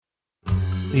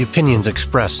The opinions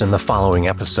expressed in the following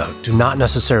episode do not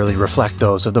necessarily reflect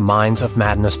those of the Minds of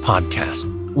Madness podcast.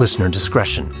 Listener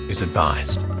discretion is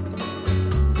advised.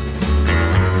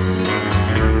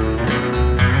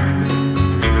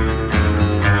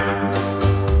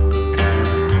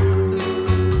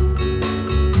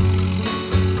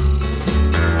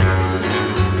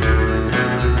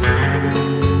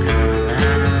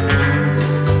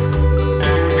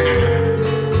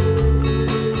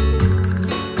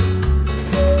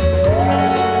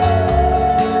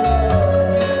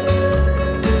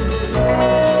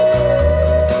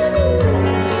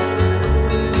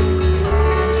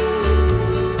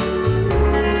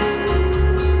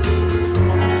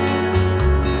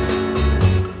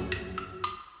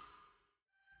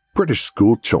 British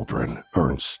school children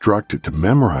are instructed to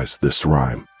memorize this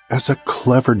rhyme as a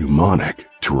clever mnemonic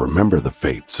to remember the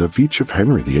fates of each of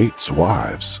Henry VIII's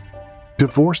wives.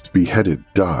 Divorced beheaded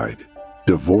died,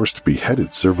 divorced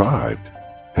beheaded survived,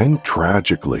 and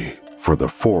tragically, for the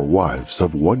 4 wives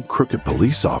of one crooked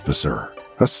police officer,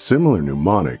 a similar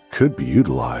mnemonic could be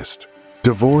utilized.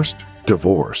 Divorced,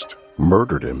 divorced,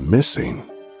 murdered and missing.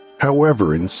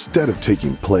 However, instead of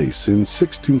taking place in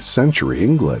 16th century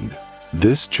England,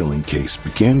 this chilling case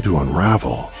began to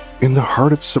unravel in the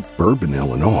heart of suburban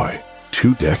Illinois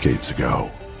 2 decades ago.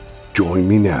 Join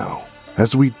me now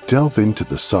as we delve into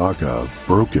the saga of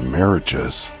broken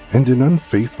marriages and an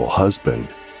unfaithful husband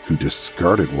who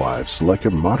discarded wives like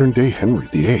a modern-day Henry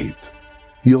VIII.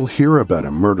 You'll hear about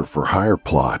a murder-for-hire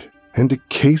plot and a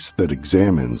case that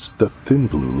examines the thin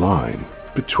blue line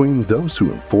between those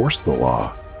who enforce the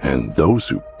law and those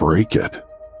who break it.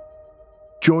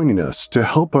 Joining us to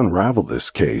help unravel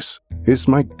this case is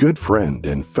my good friend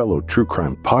and fellow true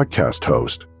crime podcast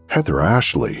host, Heather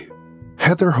Ashley.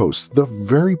 Heather hosts the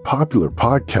very popular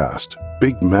podcast,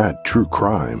 Big Mad True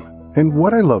Crime. And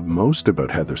what I love most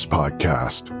about Heather's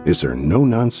podcast is her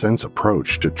no-nonsense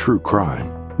approach to true crime,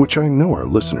 which I know our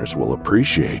listeners will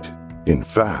appreciate. In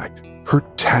fact, her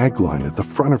tagline at the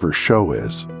front of her show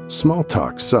is, "Small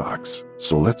talk sucks,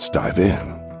 so let's dive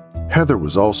in." Heather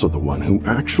was also the one who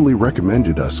actually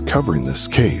recommended us covering this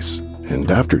case,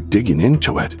 and after digging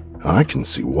into it, I can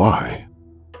see why.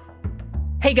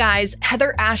 Hey guys,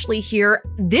 Heather Ashley here.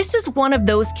 This is one of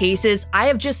those cases I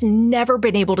have just never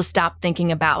been able to stop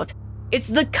thinking about. It's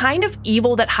the kind of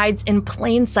evil that hides in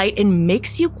plain sight and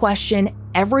makes you question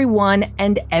everyone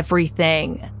and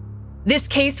everything. This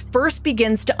case first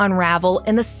begins to unravel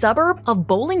in the suburb of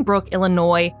Bolingbrook,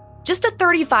 Illinois, just a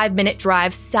 35-minute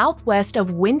drive southwest of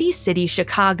Windy City,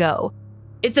 Chicago.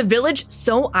 It's a village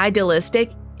so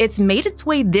idealistic, it's made its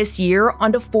way this year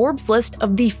onto Forbes' list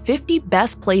of the 50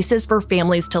 best places for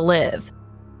families to live.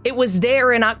 It was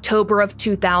there in October of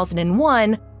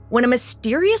 2001 when a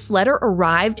mysterious letter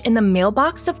arrived in the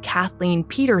mailbox of Kathleen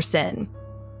Peterson.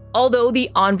 Although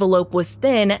the envelope was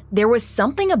thin, there was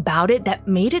something about it that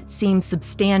made it seem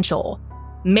substantial.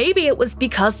 Maybe it was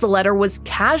because the letter was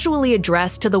casually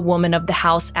addressed to the woman of the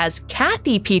house as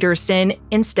Kathy Peterson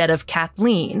instead of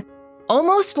Kathleen.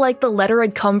 Almost like the letter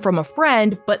had come from a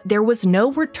friend, but there was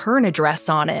no return address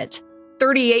on it.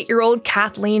 38-year-old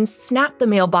Kathleen snapped the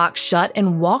mailbox shut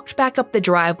and walked back up the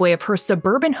driveway of her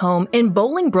suburban home in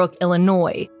Bolingbrook,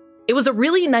 Illinois. It was a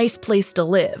really nice place to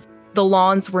live. The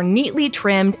lawns were neatly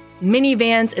trimmed,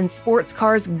 minivans and sports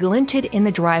cars glinted in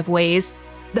the driveways.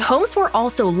 The homes were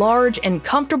also large and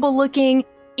comfortable looking,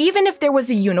 even if there was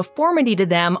a uniformity to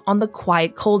them on the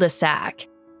quiet cul-de-sac.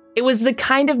 It was the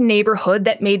kind of neighborhood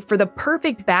that made for the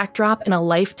perfect backdrop in a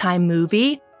Lifetime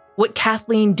movie. What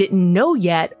Kathleen didn't know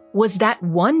yet was that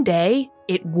one day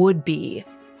it would be.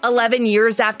 11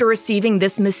 years after receiving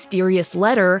this mysterious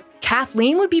letter,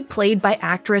 Kathleen would be played by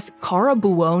actress Cara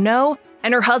Buono,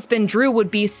 and her husband Drew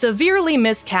would be severely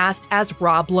miscast as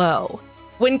Rob Lowe.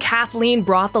 When Kathleen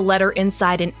brought the letter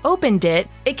inside and opened it,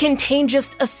 it contained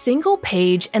just a single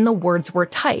page and the words were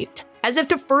typed, as if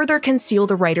to further conceal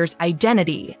the writer's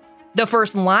identity. The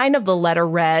first line of the letter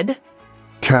read,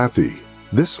 "Kathy,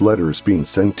 this letter is being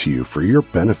sent to you for your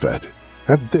benefit.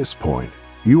 At this point,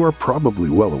 you are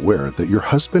probably well aware that your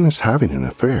husband is having an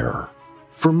affair.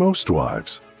 For most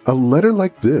wives, a letter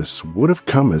like this would have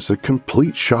come as a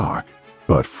complete shock,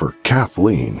 but for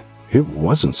Kathleen, it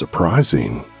wasn't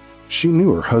surprising. She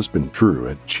knew her husband Drew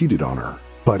had cheated on her,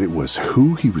 but it was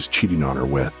who he was cheating on her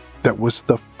with that was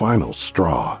the final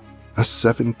straw, a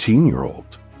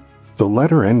 17-year-old. The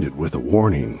letter ended with a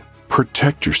warning,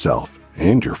 protect yourself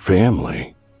and your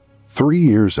family. 3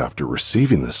 years after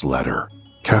receiving this letter,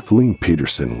 Kathleen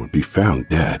Peterson would be found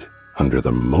dead under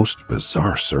the most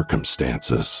bizarre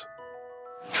circumstances.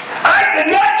 I did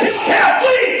not kill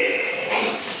Kathleen!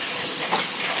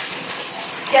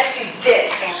 Yes, you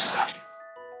did.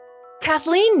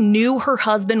 Kathleen knew her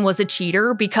husband was a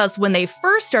cheater because when they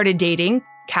first started dating,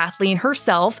 Kathleen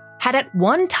herself had at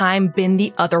one time been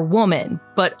the other woman,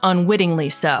 but unwittingly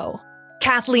so.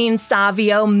 Kathleen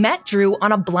Savio met Drew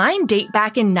on a blind date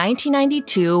back in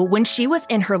 1992 when she was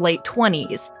in her late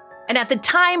 20s. And at the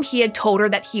time, he had told her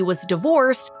that he was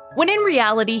divorced, when in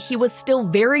reality, he was still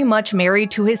very much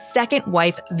married to his second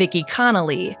wife, Vicki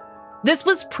Connolly. This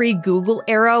was pre-Google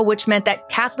era, which meant that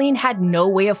Kathleen had no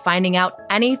way of finding out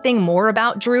anything more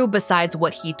about Drew besides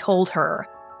what he told her.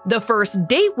 The first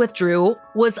date with Drew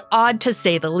was odd to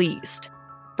say the least.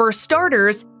 For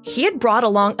starters, he had brought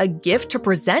along a gift to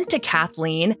present to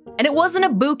Kathleen, and it wasn't a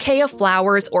bouquet of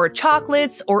flowers or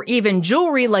chocolates or even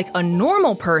jewelry like a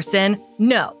normal person.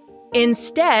 No.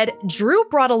 Instead, Drew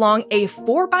brought along a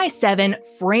 4x7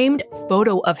 framed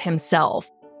photo of himself.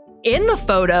 In the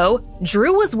photo,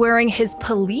 Drew was wearing his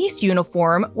police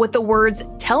uniform with the words,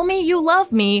 "Tell me you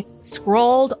love me,"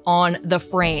 scrawled on the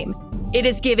frame. It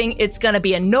is giving "it's gonna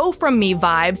be a no from me"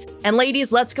 vibes, and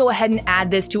ladies, let's go ahead and add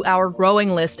this to our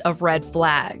growing list of red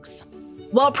flags.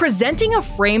 While presenting a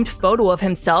framed photo of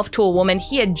himself to a woman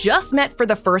he had just met for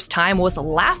the first time was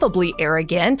laughably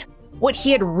arrogant, what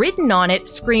he had written on it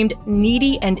screamed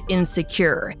needy and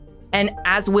insecure. And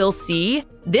as we'll see,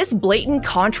 this blatant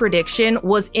contradiction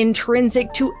was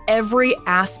intrinsic to every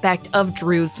aspect of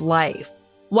Drew's life.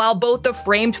 While both the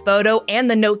framed photo and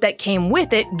the note that came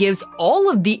with it gives all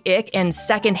of the ick and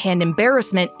secondhand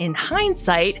embarrassment in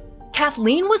hindsight,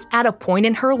 Kathleen was at a point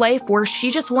in her life where she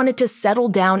just wanted to settle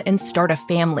down and start a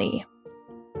family.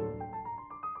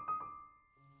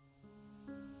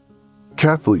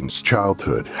 Kathleen's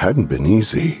childhood hadn't been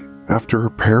easy after her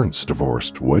parents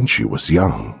divorced when she was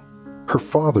young. Her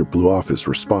father blew off his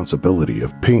responsibility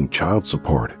of paying child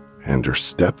support, and her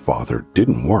stepfather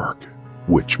didn't work,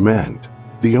 which meant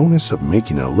the onus of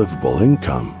making a livable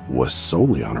income was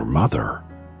solely on her mother.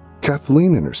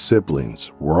 Kathleen and her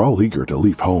siblings were all eager to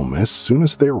leave home as soon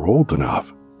as they were old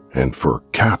enough, and for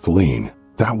Kathleen,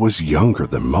 that was younger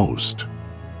than most.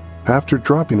 After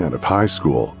dropping out of high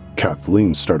school,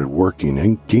 Kathleen started working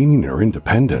and gaining her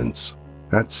independence.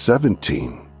 At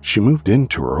 17, she moved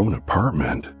into her own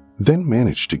apartment, then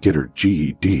managed to get her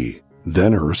GED,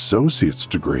 then her associate's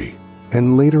degree,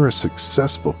 and later a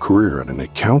successful career at an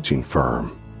accounting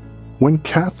firm. When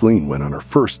Kathleen went on her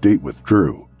first date with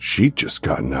Drew, she'd just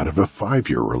gotten out of a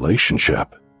 5-year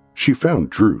relationship. She found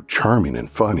Drew charming and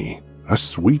funny, a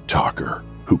sweet talker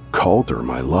who called her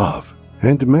my love,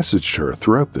 and messaged her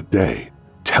throughout the day,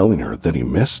 telling her that he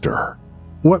missed her.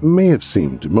 What may have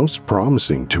seemed most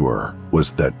promising to her was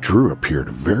that Drew appeared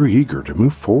very eager to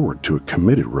move forward to a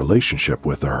committed relationship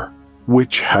with her,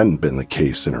 which hadn't been the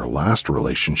case in her last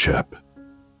relationship.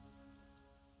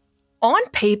 On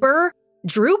paper,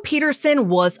 Drew Peterson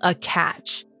was a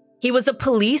catch. He was a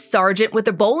police sergeant with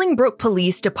the Bolingbrook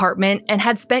Police Department and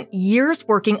had spent years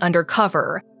working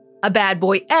undercover, a bad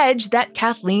boy edge that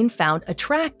Kathleen found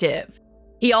attractive.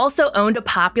 He also owned a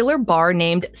popular bar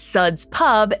named Sud's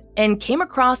Pub and came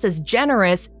across as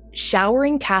generous,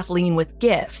 showering Kathleen with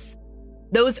gifts.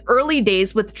 Those early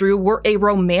days with Drew were a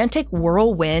romantic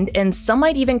whirlwind, and some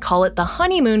might even call it the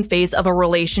honeymoon phase of a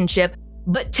relationship.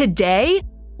 But today,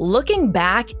 looking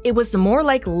back, it was more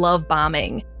like love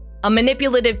bombing, a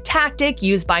manipulative tactic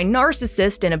used by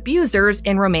narcissists and abusers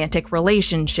in romantic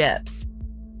relationships.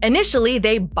 Initially,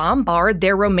 they bombard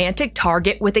their romantic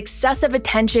target with excessive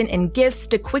attention and gifts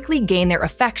to quickly gain their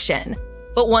affection.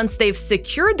 But once they've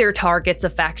secured their target's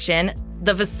affection,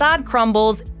 the facade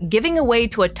crumbles, giving way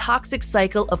to a toxic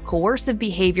cycle of coercive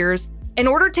behaviors in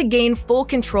order to gain full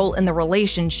control in the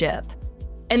relationship.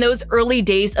 In those early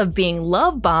days of being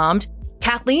love-bombed,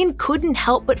 Kathleen couldn't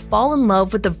help but fall in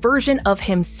love with the version of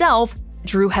himself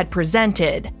Drew had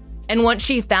presented. And once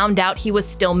she found out he was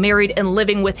still married and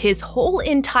living with his whole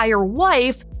entire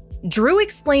wife, Drew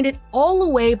explained it all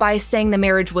away by saying the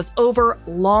marriage was over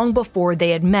long before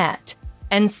they had met.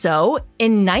 And so,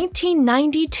 in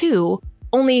 1992,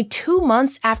 only 2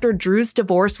 months after Drew's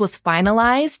divorce was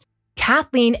finalized,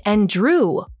 Kathleen and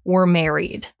Drew were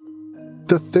married.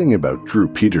 The thing about Drew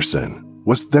Peterson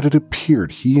was that it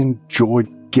appeared he enjoyed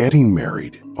getting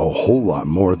married a whole lot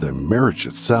more than marriage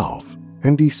itself.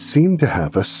 And he seemed to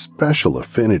have a special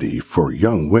affinity for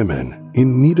young women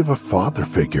in need of a father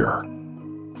figure.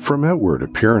 From outward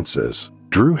appearances,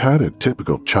 Drew had a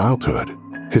typical childhood.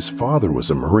 His father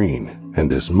was a Marine,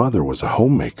 and his mother was a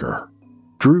homemaker.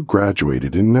 Drew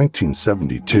graduated in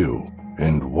 1972,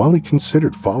 and while he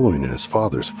considered following in his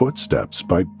father's footsteps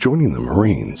by joining the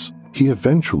Marines, he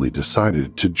eventually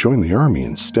decided to join the Army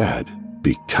instead,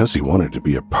 because he wanted to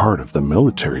be a part of the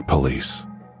military police.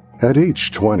 At age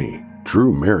 20,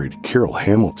 Drew married Carol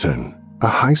Hamilton, a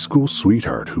high school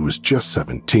sweetheart who was just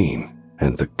 17,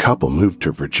 and the couple moved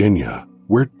to Virginia,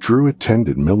 where Drew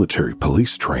attended military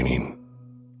police training.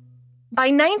 By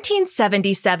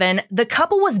 1977, the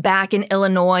couple was back in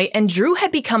Illinois and Drew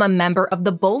had become a member of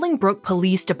the Bolingbrook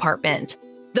Police Department.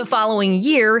 The following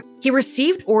year, he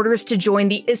received orders to join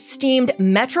the esteemed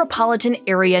Metropolitan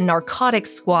Area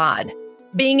Narcotics Squad.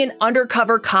 Being an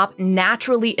undercover cop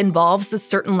naturally involves a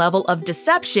certain level of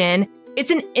deception. It's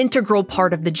an integral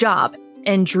part of the job,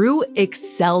 and Drew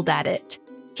excelled at it.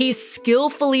 He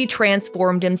skillfully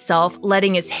transformed himself,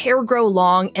 letting his hair grow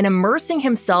long and immersing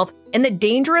himself in the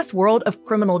dangerous world of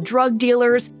criminal drug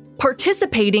dealers,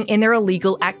 participating in their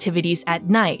illegal activities at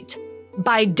night.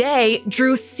 By day,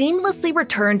 Drew seamlessly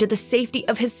returned to the safety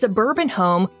of his suburban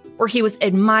home, where he was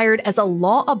admired as a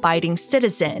law-abiding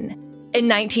citizen. In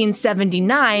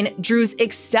 1979, Drew's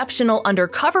exceptional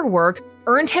undercover work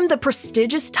earned him the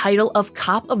prestigious title of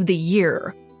Cop of the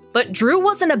Year. But Drew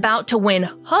wasn't about to win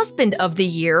Husband of the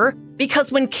Year,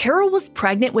 because when Carol was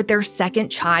pregnant with their second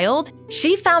child,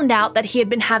 she found out that he had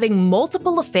been having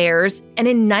multiple affairs, and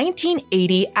in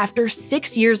 1980, after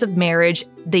 6 years of marriage,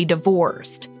 they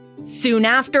divorced. Soon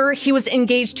after, he was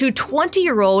engaged to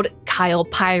 20-year-old Kyle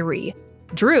Pyrie.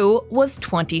 Drew was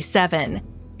 27.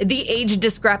 The age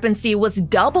discrepancy was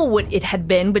double what it had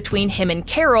been between him and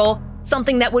Carol,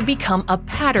 something that would become a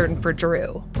pattern for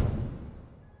Drew.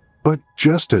 But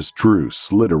just as Drew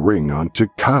slid a ring onto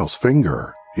Kyle's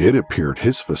finger, it appeared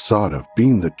his facade of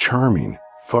being the charming,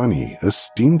 funny,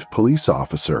 esteemed police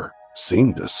officer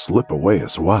seemed to slip away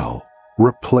as well,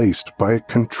 replaced by a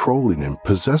controlling and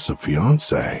possessive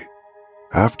fiancé.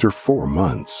 After 4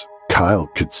 months, Kyle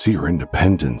could see her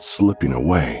independence slipping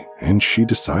away, and she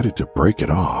decided to break it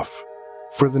off.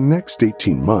 For the next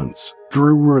 18 months,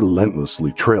 Drew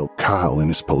relentlessly trailed Kyle in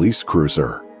his police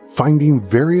cruiser, finding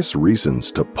various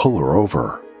reasons to pull her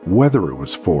over, whether it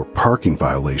was for parking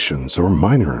violations or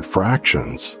minor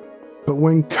infractions. But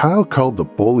when Kyle called the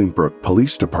Bolingbrook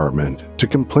Police Department to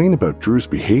complain about Drew's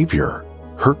behavior,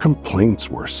 her complaints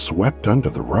were swept under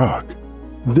the rug.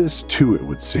 This, too, it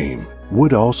would seem,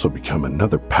 would also become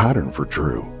another pattern for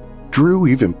Drew. Drew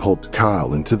even pulled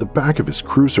Kyle into the back of his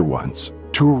cruiser once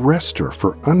to arrest her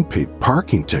for unpaid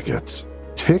parking tickets.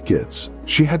 Tickets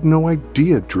she had no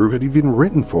idea Drew had even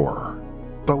written for her.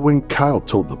 But when Kyle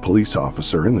told the police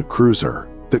officer in the cruiser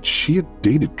that she had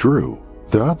dated Drew,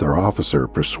 the other officer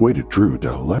persuaded Drew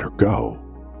to let her go.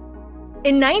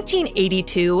 In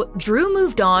 1982, Drew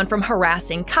moved on from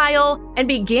harassing Kyle and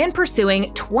began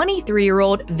pursuing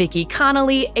 23-year-old Vicki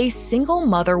Connolly, a single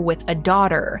mother with a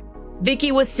daughter.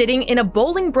 Vicki was sitting in a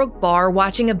Bolingbrook bar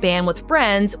watching a band with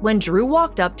friends when Drew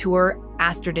walked up to her,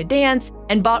 asked her to dance,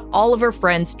 and bought all of her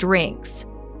friends drinks.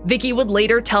 Vicki would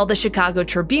later tell the Chicago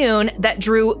Tribune that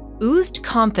Drew oozed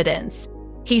confidence.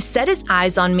 He set his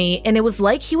eyes on me and it was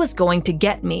like he was going to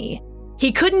get me.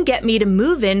 He couldn't get me to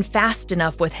move in fast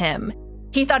enough with him.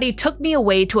 He thought he took me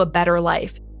away to a better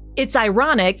life. It's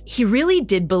ironic, he really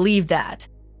did believe that.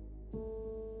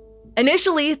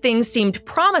 Initially, things seemed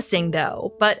promising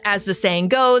though, but as the saying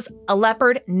goes, a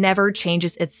leopard never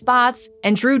changes its spots,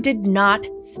 and Drew did not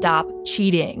stop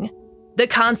cheating. The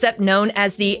concept known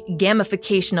as the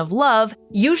gamification of love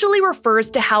usually refers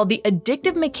to how the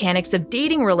addictive mechanics of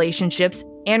dating relationships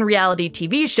and reality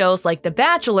TV shows like The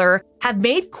Bachelor have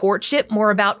made courtship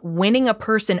more about winning a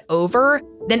person over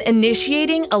than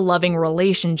initiating a loving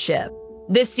relationship.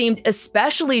 This seemed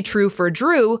especially true for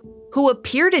Drew, who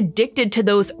appeared addicted to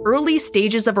those early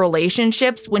stages of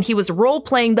relationships when he was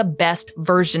role-playing the best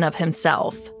version of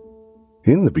himself.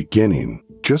 In the beginning,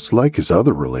 just like his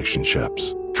other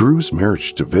relationships, Drew's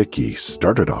marriage to Vicki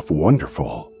started off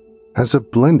wonderful. As a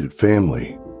blended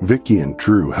family, Vicki and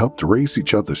Drew helped raise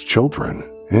each other's children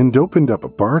and opened up a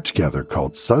bar together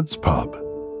called Sud's Pub.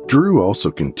 Drew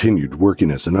also continued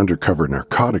working as an undercover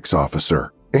narcotics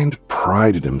officer and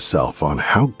prided himself on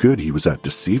how good he was at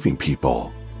deceiving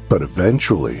people. But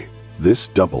eventually, this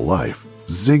double life,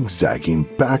 zigzagging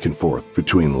back and forth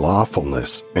between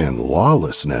lawfulness and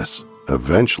lawlessness,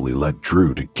 eventually led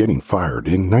Drew to getting fired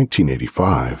in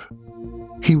 1985.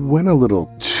 He went a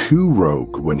little too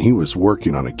rogue when he was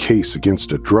working on a case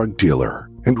against a drug dealer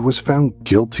and was found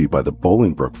guilty by the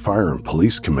Bolingbrook Fire and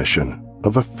Police Commission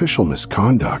of official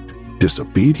misconduct,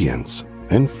 disobedience,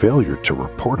 and failure to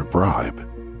report a bribe.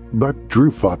 But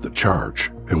Drew fought the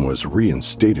charge and was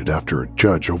reinstated after a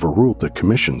judge overruled the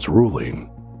commission's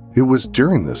ruling. It was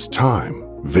during this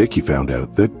time Vicki found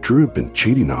out that Drew had been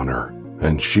cheating on her,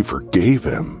 and she forgave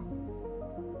him.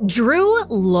 Drew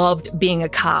loved being a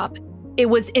cop. It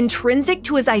was intrinsic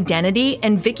to his identity,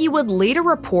 and Vicky would later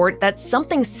report that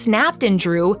something snapped in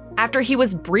Drew after he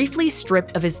was briefly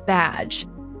stripped of his badge.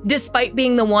 Despite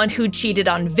being the one who cheated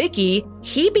on Vicky,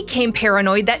 he became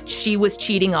paranoid that she was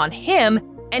cheating on him,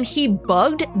 and he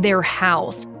bugged their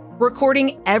house,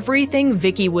 recording everything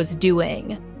Vicky was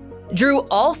doing. Drew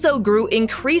also grew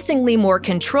increasingly more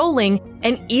controlling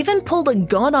and even pulled a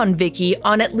gun on Vicky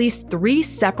on at least 3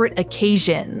 separate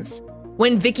occasions.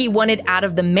 When Vicky wanted out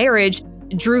of the marriage,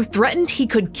 Drew threatened he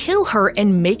could kill her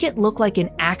and make it look like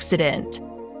an accident.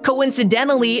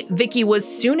 Coincidentally, Vicky was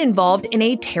soon involved in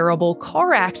a terrible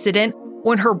car accident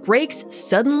when her brakes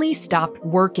suddenly stopped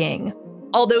working.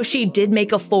 Although she did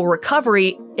make a full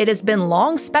recovery, it has been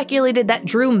long speculated that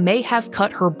Drew may have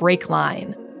cut her brake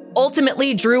line.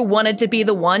 Ultimately, Drew wanted to be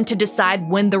the one to decide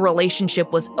when the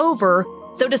relationship was over,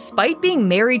 so despite being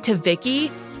married to Vicky,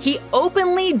 he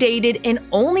openly dated and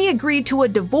only agreed to a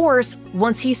divorce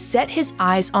once he set his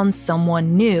eyes on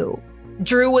someone new.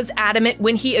 Drew was adamant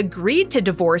when he agreed to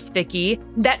divorce Vicky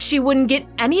that she wouldn't get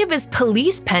any of his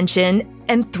police pension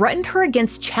and threatened her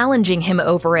against challenging him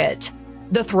over it.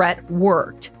 The threat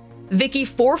worked. Vicky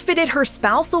forfeited her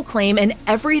spousal claim and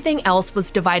everything else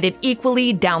was divided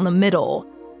equally down the middle.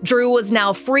 Drew was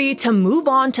now free to move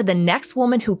on to the next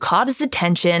woman who caught his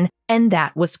attention, and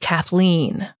that was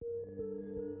Kathleen.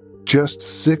 Just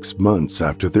 6 months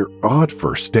after their odd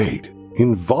first date,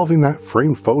 involving that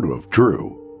framed photo of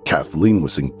Drew, Kathleen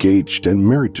was engaged and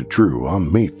married to Drew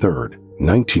on May 3rd,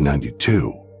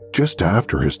 1992, just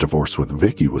after his divorce with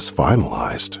Vicky was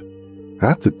finalized.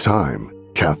 At the time,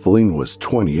 Kathleen was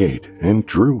 28 and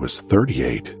Drew was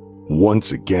 38.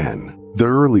 Once again, the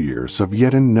early years of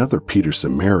yet another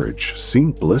Peterson marriage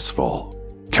seemed blissful.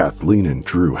 Kathleen and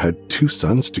Drew had 2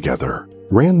 sons together,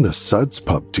 ran the Suds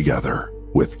pub together,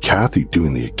 with Kathy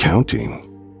doing the accounting.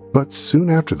 But soon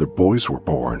after their boys were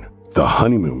born, the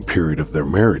honeymoon period of their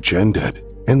marriage ended,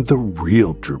 and the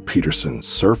real Drew Peterson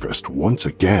surfaced once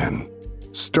again,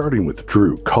 starting with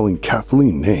Drew calling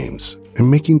Kathleen names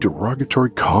and making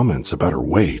derogatory comments about her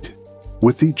weight.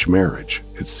 With each marriage,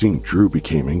 it seemed Drew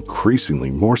became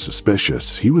increasingly more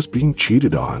suspicious he was being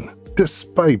cheated on,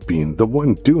 despite being the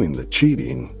one doing the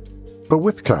cheating. But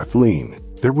with Kathleen,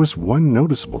 there was one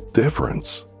noticeable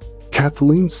difference.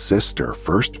 Kathleen's sister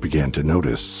first began to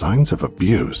notice signs of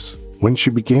abuse when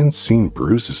she began seeing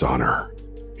bruises on her.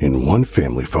 In one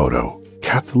family photo,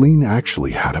 Kathleen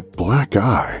actually had a black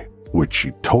eye, which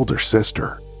she told her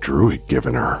sister Drew had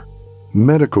given her.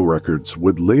 Medical records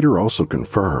would later also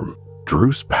confirm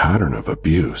Drew's pattern of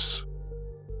abuse.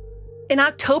 In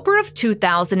October of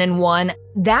 2001,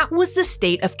 that was the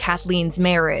state of Kathleen's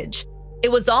marriage.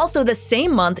 It was also the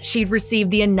same month she'd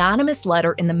received the anonymous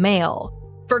letter in the mail.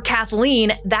 For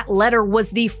Kathleen, that letter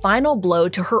was the final blow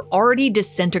to her already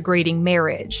disintegrating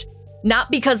marriage.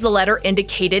 Not because the letter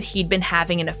indicated he'd been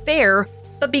having an affair,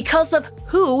 but because of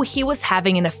who he was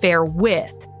having an affair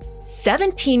with: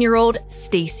 17-year-old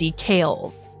Stacy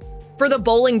Kales. For the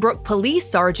Bolingbrook police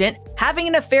sergeant, having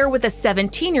an affair with a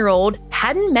 17-year-old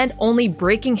hadn't meant only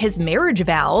breaking his marriage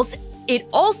vows, it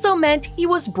also meant he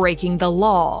was breaking the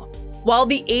law. While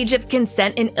the age of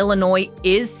consent in Illinois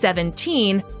is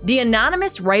 17, the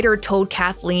anonymous writer told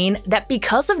Kathleen that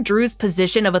because of Drew's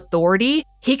position of authority,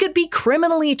 he could be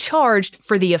criminally charged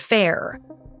for the affair.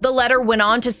 The letter went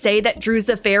on to say that Drew's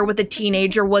affair with a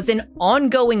teenager was an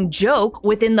ongoing joke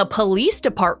within the police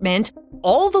department,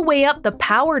 all the way up the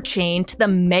power chain to the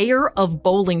mayor of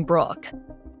Bolingbrook.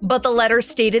 But the letter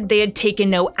stated they had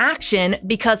taken no action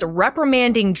because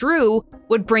reprimanding Drew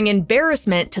would bring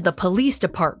embarrassment to the police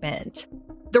department.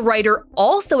 The writer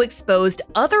also exposed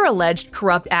other alleged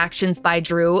corrupt actions by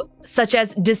Drew, such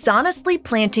as dishonestly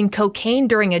planting cocaine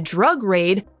during a drug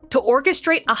raid to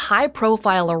orchestrate a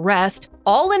high-profile arrest,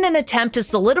 all in an attempt to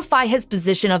solidify his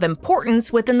position of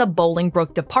importance within the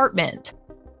Bolingbrook department.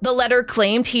 The letter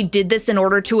claimed he did this in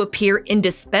order to appear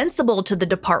indispensable to the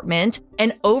department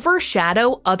and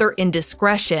overshadow other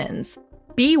indiscretions.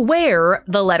 Beware,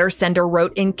 the letter sender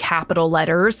wrote in capital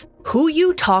letters, who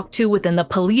you talk to within the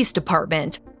police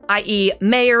department, i.e.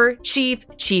 mayor, chief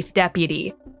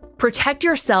deputy. Protect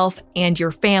yourself and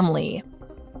your family.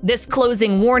 This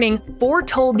closing warning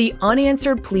foretold the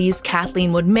unanswered pleas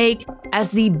Kathleen would make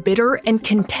as the bitter and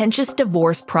contentious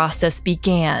divorce process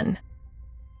began.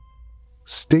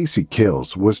 Stacy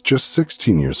Kales was just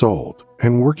 16 years old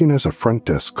and working as a front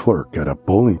desk clerk at a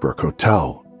Bolingbrook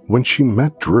hotel when she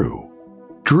met Drew.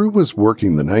 Drew was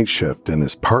working the night shift and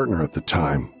his partner at the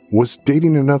time was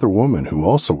dating another woman who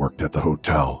also worked at the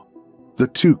hotel. The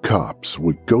 2 cops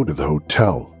would go to the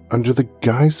hotel under the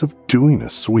guise of doing a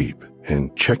sweep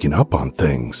and checking up on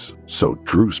things so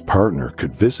Drew's partner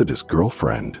could visit his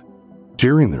girlfriend.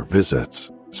 During their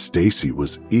visits, Stacy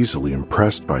was easily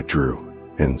impressed by Drew,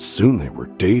 and soon they were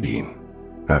dating.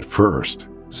 At first,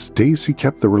 Stacy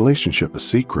kept the relationship a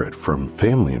secret from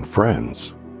family and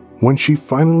friends. When she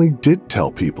finally did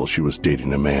tell people she was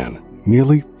dating a man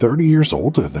nearly 30 years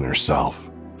older than herself,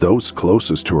 those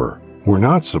closest to her were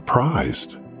not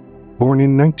surprised. Born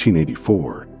in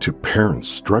 1984 to parents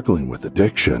struggling with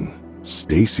addiction,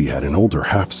 Stacy had an older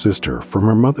half-sister from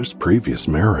her mother's previous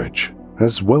marriage,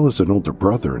 as well as an older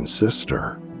brother and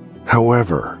sister.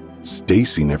 However,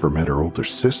 Stacy never met her older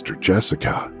sister,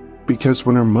 Jessica, because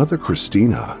when her mother,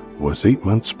 Christina, was 8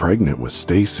 months pregnant with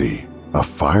Stacy, a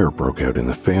fire broke out in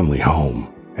the family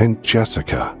home, and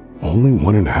Jessica, only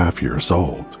 1.5 years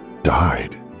old,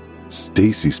 died.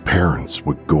 Stacy's parents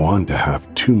would go on to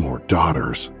have 2 more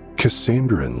daughters,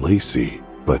 Cassandra and Lacey,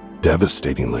 but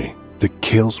devastatingly, the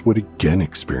Cales would again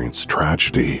experience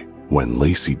tragedy when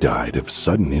Lacey died of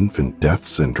sudden infant death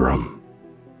syndrome.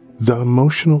 The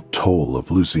emotional toll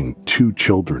of losing 2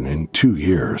 children in 2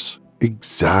 years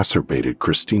exacerbated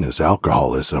Christina's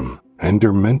alcoholism, and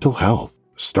her mental health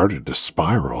started to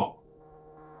spiral.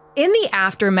 In the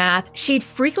aftermath, she'd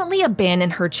frequently abandon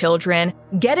her children,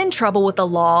 get in trouble with the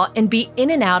law, and be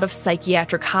in and out of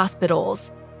psychiatric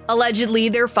hospitals. Allegedly,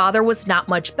 their father was not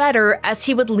much better, as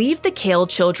he would leave the Cale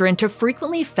children to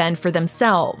frequently fend for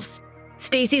themselves.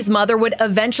 Stacy's mother would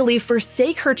eventually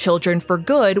forsake her children for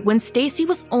good when Stacy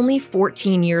was only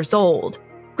 14 years old.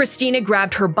 Christina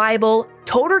grabbed her Bible,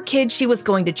 told her kids she was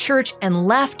going to church, and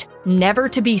left, never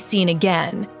to be seen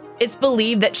again. It's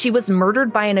believed that she was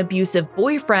murdered by an abusive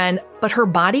boyfriend, but her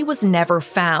body was never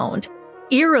found.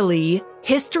 Eerily,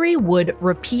 history would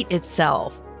repeat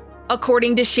itself.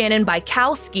 According to Shannon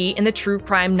Bykowski in the true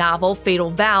crime novel Fatal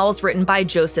Vows, written by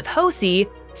Joseph Hosey,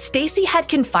 Stacy had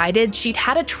confided she'd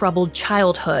had a troubled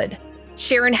childhood.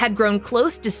 Sharon had grown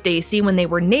close to Stacy when they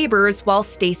were neighbors while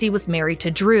Stacy was married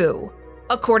to Drew.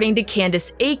 According to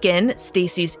Candace Aiken,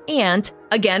 Stacy's aunt,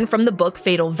 again from the book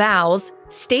Fatal Vows,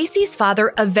 Stacy's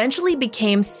father eventually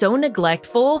became so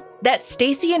neglectful that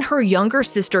Stacy and her younger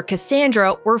sister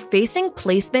Cassandra were facing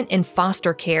placement in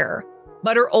foster care.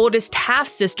 But her oldest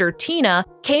half-sister, Tina,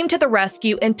 came to the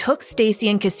rescue and took Stacy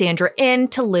and Cassandra in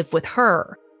to live with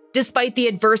her. Despite the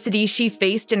adversity she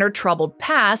faced in her troubled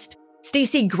past,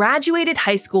 Stacy graduated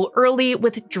high school early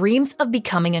with dreams of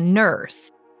becoming a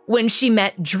nurse. When she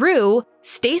met Drew,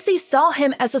 Stacy saw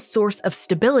him as a source of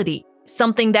stability,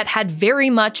 something that had very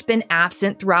much been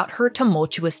absent throughout her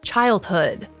tumultuous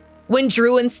childhood. When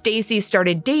Drew and Stacy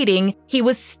started dating, he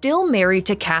was still married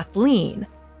to Kathleen.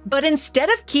 But instead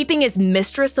of keeping his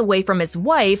mistress away from his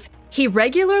wife, he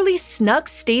regularly snuck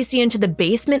Stacy into the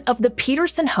basement of the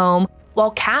Peterson home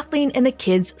while Kathleen and the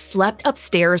kids slept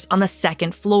upstairs on the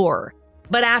 2nd floor.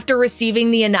 But after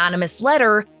receiving the anonymous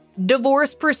letter,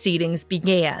 divorce proceedings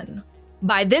began.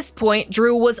 By this point,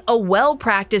 Drew was a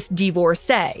well-practiced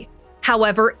divorcee.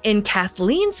 However, in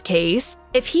Kathleen's case,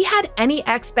 if he had any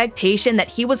expectation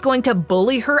that he was going to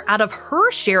bully her out of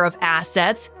her share of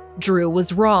assets, Drew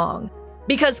was wrong.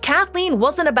 Because Kathleen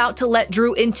wasn't about to let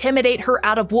Drew intimidate her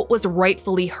out of what was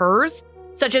rightfully hers,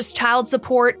 such as child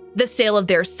support, the sale of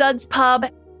their Suds pub,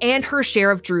 and her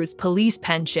share of Drew's police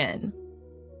pension.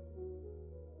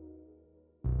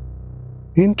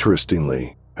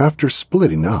 Interestingly, after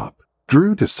splitting up,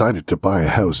 Drew decided to buy a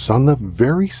house on the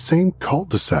very same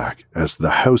cul-de-sac as the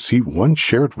house he once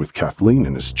shared with Kathleen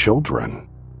and his children.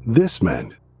 This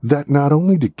meant that not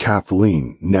only did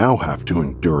Kathleen now have to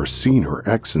endure seeing her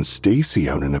ex and Stacy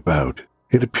out and about,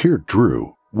 it appeared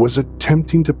Drew was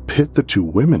attempting to pit the 2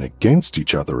 women against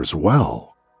each other as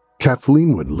well.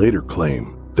 Kathleen would later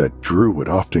claim that Drew would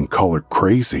often call her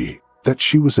crazy, that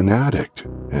she was an addict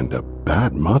and a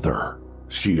bad mother.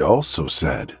 She also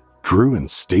said Drew and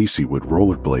Stacy would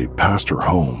rollerblade past her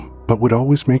home, but would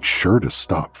always make sure to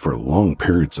stop for long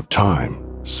periods of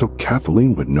time, so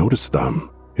Kathleen would notice them.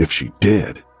 If she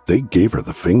did, they gave her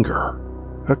the finger.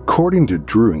 According to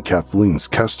Drew and Kathleen's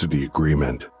custody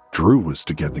agreement, Drew was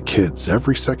to get the kids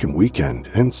every second weekend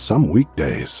and some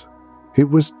weekdays. It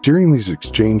was during these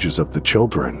exchanges of the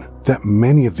children that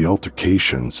many of the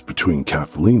altercations between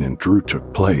Kathleen and Drew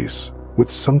took place,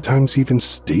 with sometimes even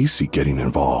Stacy getting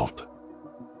involved.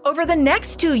 Over the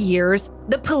next 2 years,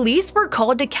 the police were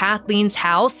called to Kathleen's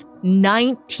house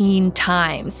 19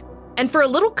 times. And for a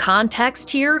little context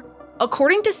here,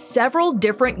 according to several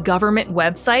different government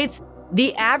websites,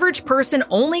 the average person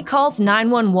only calls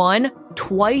 911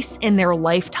 twice in their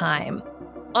lifetime.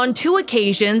 On 2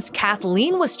 occasions,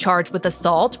 Kathleen was charged with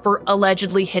assault for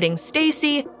allegedly hitting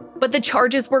Stacy, but the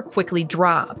charges were quickly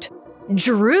dropped.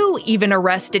 Drew even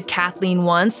arrested Kathleen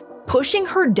once, pushing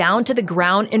her down to the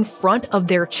ground in front of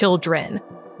their children.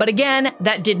 But again,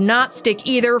 that did not stick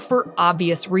either for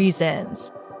obvious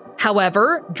reasons.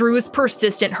 However, Drew's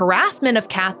persistent harassment of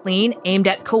Kathleen, aimed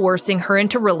at coercing her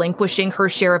into relinquishing her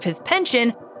share of his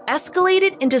pension,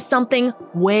 escalated into something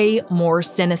way more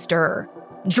sinister.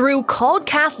 Drew called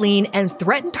Kathleen and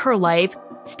threatened her life,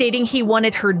 stating he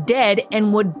wanted her dead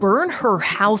and would burn her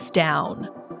house down.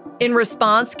 In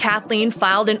response, Kathleen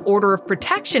filed an order of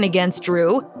protection against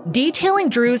Drew, detailing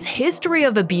Drew's history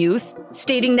of abuse,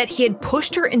 stating that he had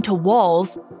pushed her into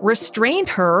walls, restrained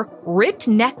her, ripped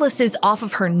necklaces off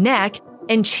of her neck,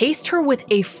 and chased her with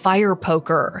a fire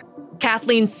poker.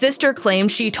 Kathleen's sister claimed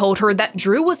she told her that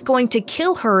Drew was going to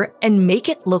kill her and make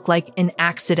it look like an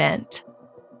accident.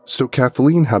 So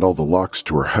Kathleen had all the locks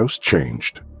to her house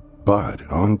changed. But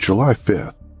on July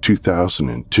 5th,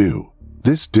 2002,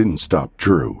 this didn't stop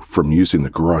Drew from using the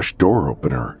garage door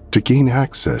opener to gain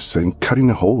access and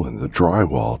cutting a hole in the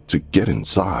drywall to get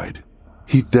inside.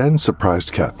 He then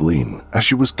surprised Kathleen as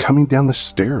she was coming down the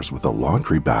stairs with a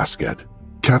laundry basket.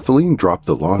 Kathleen dropped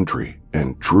the laundry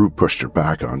and Drew pushed her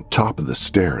back on top of the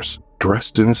stairs,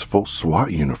 dressed in his full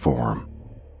SWAT uniform.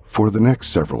 For the next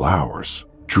several hours,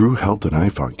 Drew held a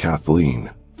knife on Kathleen,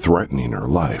 threatening her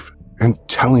life and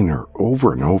telling her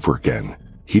over and over again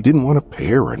he didn't want to pay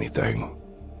her anything.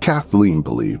 Kathleen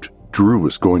believed Drew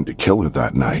was going to kill her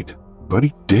that night, but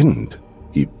he didn't.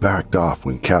 He backed off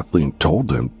when Kathleen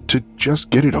told him to just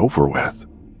get it over with.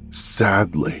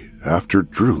 Sadly, after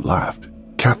Drew left,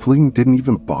 Kathleen didn't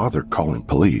even bother calling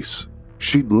police.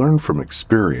 She'd learned from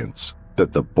experience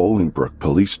that the Bolingbrook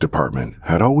Police Department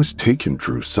had always taken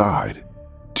Drew's side.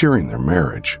 During their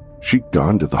marriage, she'd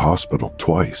gone to the hospital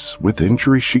twice with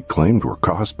injuries she claimed were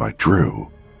caused by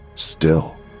Drew.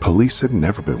 Still, police had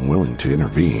never been willing to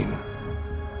intervene.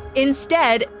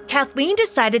 Instead, Kathleen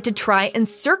decided to try and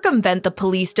circumvent the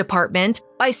police department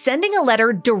by sending a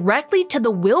letter directly to the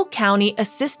Will County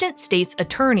Assistant State's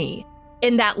Attorney.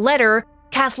 In that letter,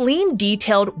 Kathleen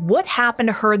detailed what happened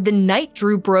to her the night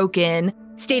Drew broke in,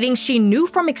 stating she knew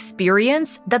from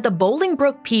experience that the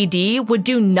Bolingbrook PD would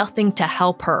do nothing to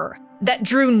help her, that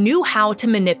Drew knew how to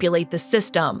manipulate the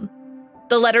system.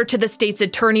 The letter to the state's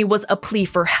attorney was a plea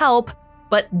for help,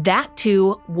 but that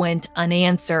too went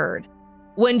unanswered.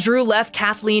 When Drew left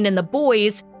Kathleen and the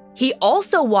boys, he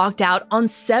also walked out on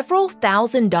several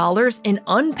 $1,000s in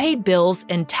unpaid bills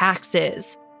and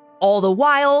taxes. All the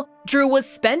while, Drew was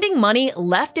spending money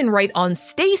left and right on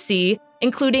Stacy,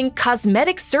 including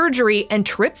cosmetic surgery and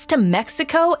trips to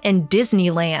Mexico and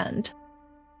Disneyland.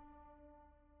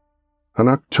 On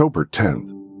October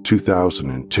 10th,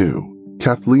 2002,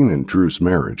 Kathleen and Drew's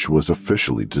marriage was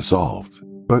officially dissolved.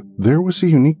 But there was a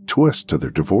unique twist to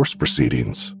their divorce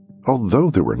proceedings. Although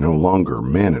they were no longer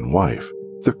man and wife,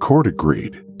 the court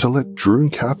agreed to let Drew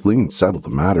and Kathleen settle the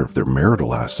matter of their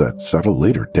marital assets at a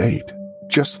later date.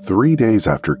 Just 3 days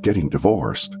after getting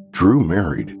divorced, Drew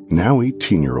married now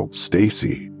 18-year-old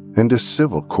Stacy, and a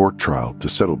civil court trial to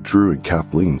settle Drew and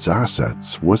Kathleen's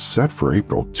assets was set for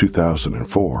April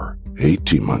 2004,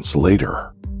 18 months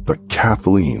later. But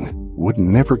Kathleen would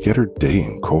never get her day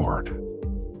in court.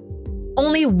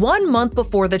 Only 1 month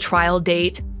before the trial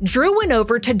date, Drew went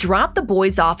over to drop the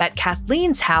boys off at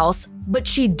Kathleen's house, but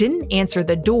she didn't answer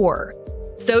the door.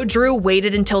 So Drew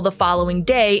waited until the following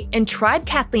day and tried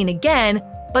Kathleen again,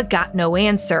 but got no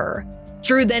answer.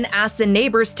 Drew then asked the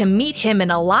neighbors to meet him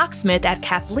and a locksmith at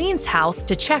Kathleen's house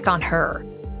to check on her.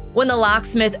 When the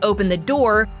locksmith opened the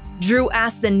door, Drew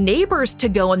asked the neighbors to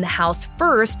go in the house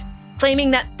first,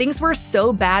 claiming that things were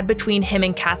so bad between him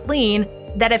and Kathleen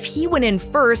that if he went in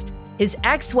first, his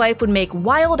ex-wife would make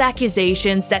wild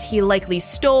accusations that he likely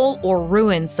stole or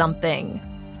ruined something.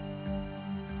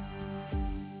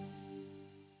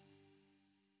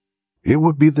 It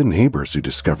would be the neighbors who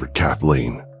discovered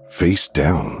Kathleen, face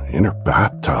down, in her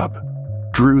bathtub.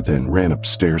 Drew then ran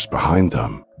upstairs behind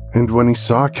them, and when he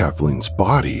saw Kathleen's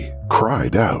body,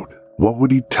 cried out, what would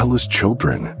he tell his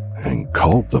children, and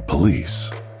called the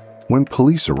police. When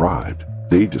police arrived,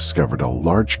 they discovered a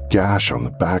large gash on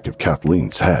the back of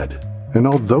Kathleen's head, and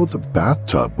although the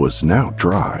bathtub was now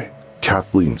dry,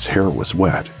 Kathleen's hair was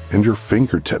wet and her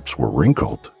fingertips were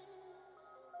wrinkled.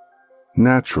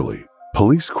 Naturally,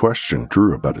 police questioned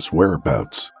Drew about his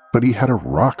whereabouts, but he had a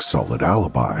rock-solid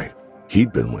alibi.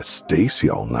 He'd been with Stacy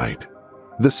all night.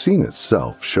 The scene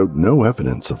itself showed no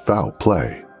evidence of foul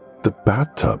play. The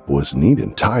bathtub was neat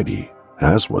and tidy,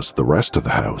 as was the rest of the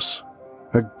house.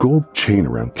 A gold chain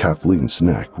around Kathleen's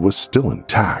neck was still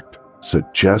intact,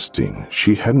 suggesting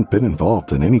she hadn't been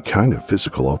involved in any kind of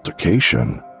physical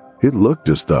altercation. It looked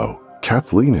as though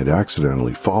Kathleen had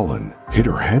accidentally fallen, hit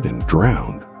her head, and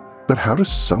drowned. But how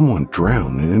does someone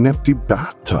drown in an empty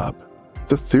bathtub?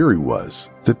 The theory was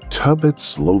the tub had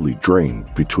slowly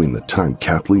drained between the time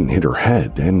Kathleen hit her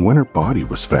head and when her body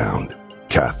was found.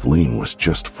 Kathleen was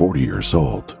just 40 years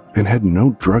old and had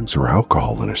no drugs or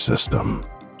alcohol in her system.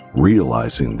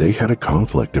 Realizing they had a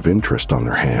conflict of interest on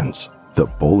their hands, the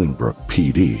Bolingbrook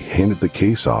PD handed the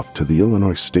case off to the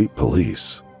Illinois State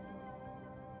Police.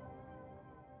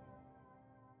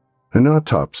 An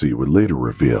autopsy would later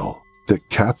reveal that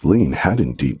Kathleen had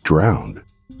indeed drowned.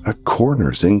 A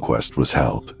coroner's inquest was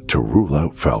held to rule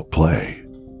out foul play.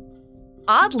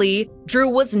 Oddly, Drew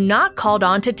was not called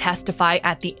on to testify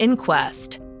at the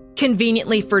inquest.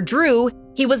 Conveniently for Drew,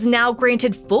 he was now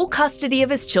granted full custody of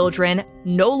his children,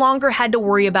 no longer had to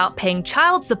worry about paying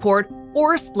child support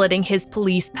or splitting his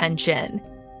police pension.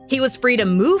 He was free to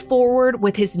move forward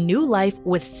with his new life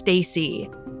with Stacy.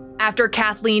 After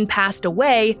Kathleen passed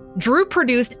away, Drew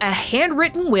produced a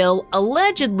handwritten will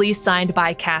allegedly signed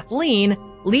by Kathleen,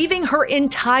 leaving her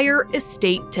entire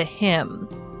estate to him.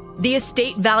 The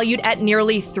estate, valued at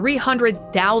nearly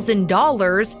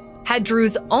 $300,000, had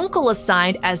Drew's uncle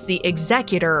assigned as the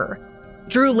executor.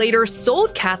 Drew later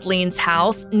sold Kathleen's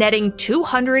house, netting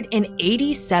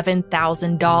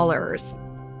 $287,000.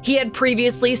 He had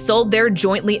previously sold their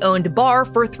jointly owned bar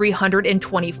for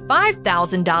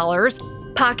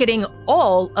 $325,000, pocketing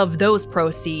all of those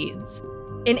proceeds.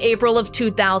 In April of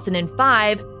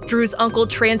 2005, Drew's uncle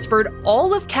transferred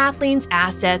all of Kathleen's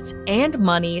assets and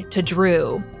money to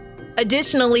Drew.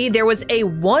 Additionally, there was a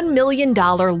 $1 million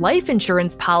life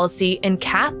insurance policy in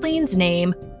Kathleen's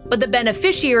name, but the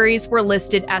beneficiaries were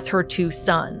listed as her two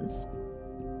sons.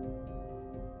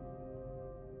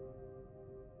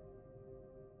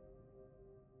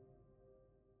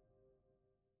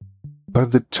 By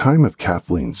the time of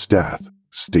Kathleen's death,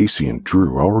 Stacy and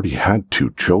Drew already had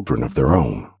 2 children of their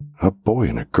own, a boy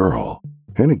and a girl.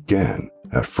 And again,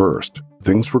 at first,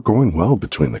 things were going well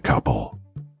between the couple.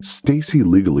 Stacy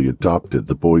legally adopted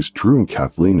the boys Drew and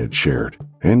Kathleen had shared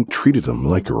and treated them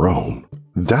like her own.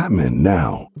 That meant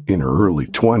now, in her early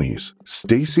 20s,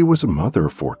 Stacy was a mother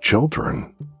of 4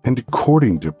 children. And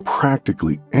according to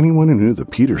practically anyone who knew the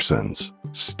Petersons,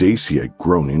 Stacy had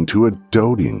grown into a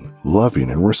doting,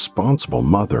 loving, and responsible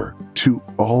mother to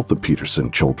all the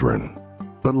Peterson children.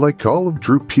 But like all of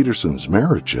Drew Peterson's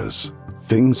marriages,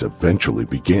 things eventually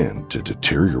began to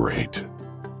deteriorate.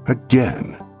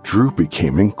 Again, Drew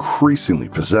became increasingly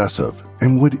possessive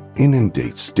and would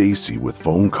inundate Stacy with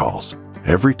phone calls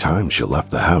every time she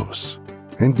left the house.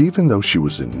 And even though she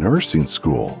was in nursing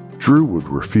school, Drew would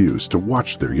refuse to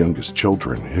watch their youngest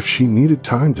children if she needed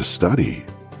time to study,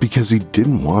 because he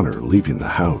didn't want her leaving the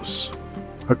house.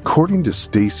 According to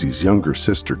Stacy's younger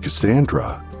sister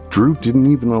Cassandra, Drew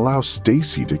didn't even allow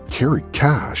Stacy to carry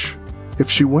cash. If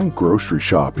she went grocery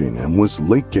shopping and was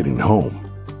late getting home,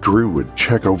 Drew would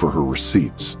check over her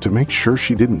receipts to make sure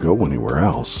she didn't go anywhere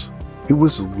else. It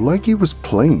was like he was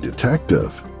playing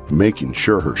detective, making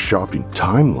sure her shopping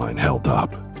timeline held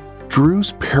up.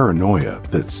 Drew's paranoia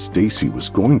that Stacy was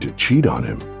going to cheat on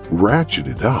him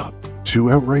ratcheted up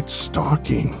to outright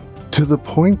stalking, to the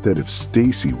point that if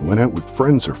Stacy went out with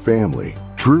friends or family,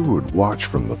 Drew would watch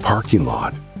from the parking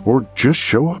lot or just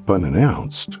show up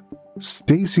unannounced.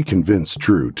 Stacy convinced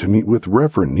Drew to meet with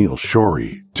Reverend Neil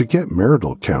Shorey to get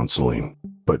marital counseling,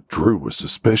 but Drew was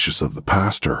suspicious of the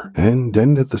pastor and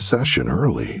ended the session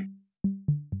early.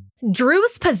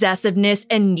 Drew's possessiveness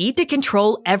and need to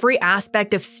control every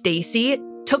aspect of Stacy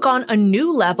took on a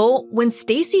new level when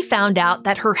Stacy found out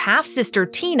that her half-sister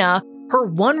Tina, her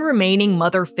one remaining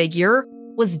mother figure,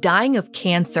 was dying of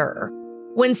cancer.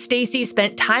 When Stacy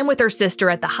spent time with her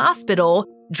sister at the hospital,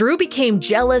 Drew became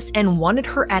jealous and wanted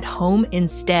her at home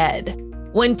instead.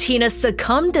 When Tina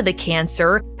succumbed to the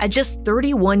cancer at just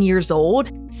 31 years old,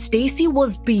 Stacy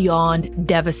was beyond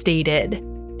devastated.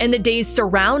 In the days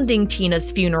surrounding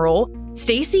Tina's funeral,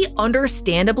 Stacy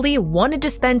understandably wanted to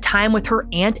spend time with her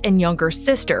aunt and younger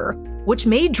sister, which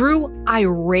made Drew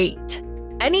irate.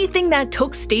 Anything that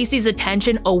took Stacy's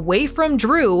attention away from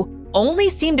Drew only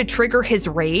seemed to trigger his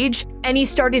rage, and he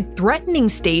started threatening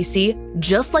Stacy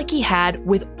just like he had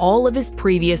with all of his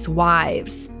previous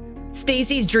wives.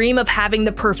 Stacy's dream of having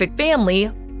the perfect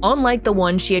family, unlike the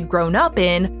one she had grown up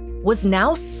in, was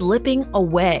now slipping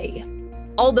away.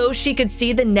 Although she could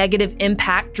see the negative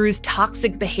impact Drew's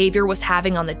toxic behavior was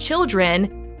having on the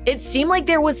children, it seemed like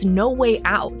there was no way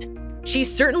out. She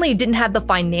certainly didn't have the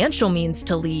financial means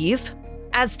to leave.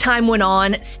 As time went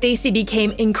on, Stacy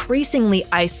became increasingly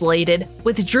isolated,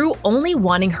 with Drew only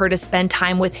wanting her to spend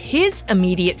time with his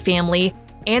immediate family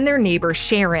and their neighbor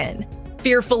Sharon.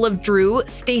 Fearful of Drew,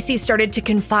 Stacy started to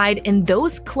confide in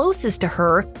those closest to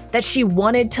her that she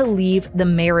wanted to leave the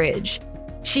marriage.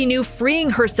 She knew freeing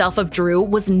herself of Drew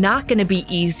was not going to be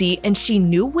easy, and she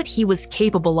knew what he was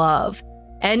capable of.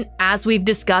 And as we've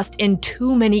discussed in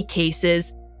too many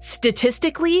cases,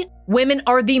 statistically, women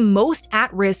are the most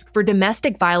at risk for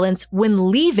domestic violence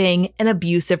when leaving an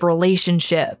abusive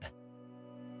relationship.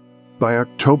 By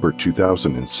October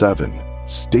 2007,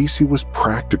 Stacy was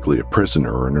practically a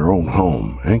prisoner in her own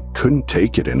home and couldn't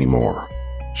take it anymore.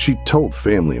 She told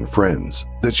family and friends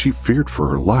that she feared for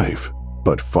her life,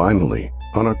 but finally,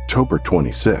 on October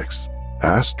 26th,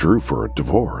 asked Drew for a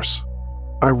divorce.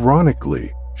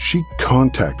 Ironically, she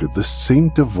contacted the same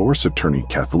divorce attorney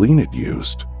Kathleen had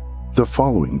used. The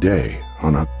following day,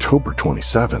 on October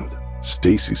 27th,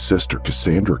 Stacy's sister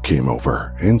Cassandra came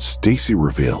over and Stacy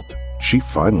revealed she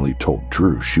finally told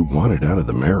Drew she wanted out of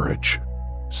the marriage.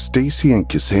 Stacy and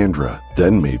Cassandra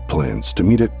then made plans to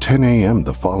meet at 10 a.m.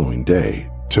 the following day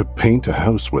to paint a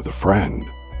house with a friend.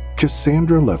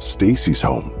 Cassandra left Stacy's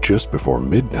home just before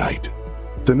midnight.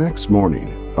 The next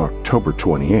morning, October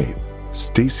 28th,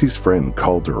 Stacy's friend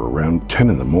called her around 10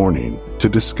 in the morning to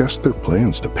discuss their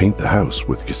plans to paint the house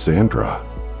with Cassandra.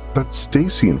 But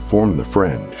Stacy informed the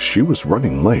friend she was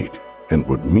running late and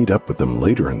would meet up with them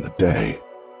later in the day.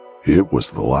 It was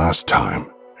the last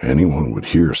time anyone would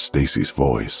hear Stacy's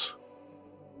voice.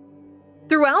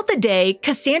 Throughout the day,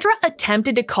 Cassandra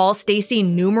attempted to call Stacy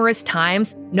numerous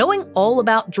times, knowing all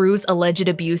about Drew's alleged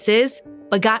abuses,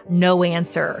 but got no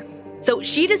answer. So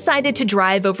she decided to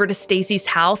drive over to Stacy's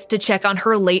house to check on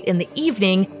her late in the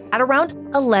evening at around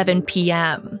 11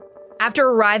 p.m. After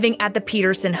arriving at the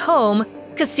Peterson home,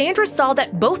 Cassandra saw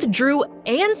that both Drew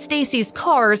and Stacy's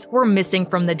cars were missing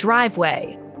from the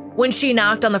driveway. When she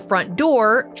knocked on the front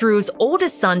door, Drew's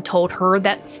oldest son told her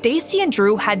that Stacy and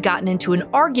Drew had gotten into an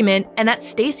argument and that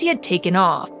Stacy had taken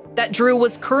off, that Drew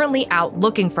was currently out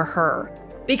looking for her.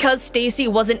 Because Stacy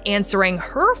wasn't answering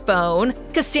her phone,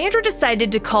 Cassandra decided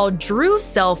to call Drew's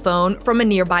cell phone from a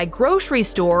nearby grocery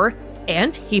store,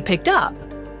 and he picked up.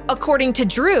 According to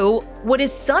Drew, what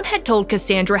his son had told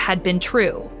Cassandra had been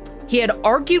true. He had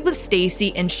argued with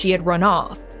Stacy and she had run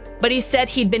off. But he said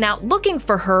he'd been out looking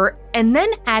for her and then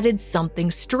added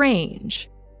something strange.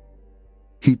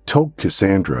 He told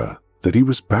Cassandra that he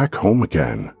was back home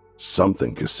again,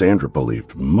 something Cassandra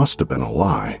believed must have been a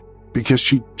lie because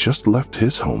she just left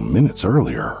his home minutes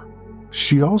earlier.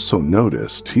 She also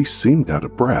noticed he seemed out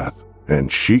of breath,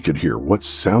 and she could hear what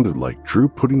sounded like Drew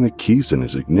putting the keys in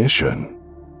his ignition.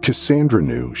 Cassandra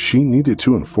knew she needed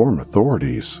to inform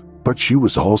authorities, but she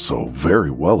was also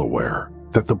very well aware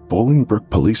that the Bolingbrook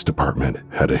Police Department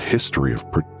had a history of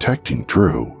protecting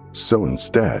Drew, so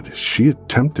instead, she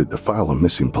attempted to file a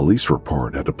missing police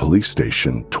report at a police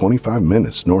station 25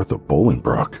 minutes north of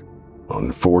Bolingbrook.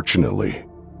 Unfortunately,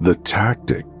 the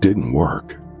tactic didn't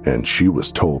work, and she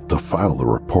was told to file the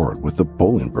report with the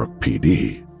Bolingbrook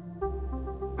PD.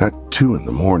 At 2 in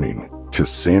the morning,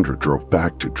 Cassandra drove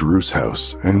back to Drew's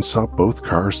house and saw both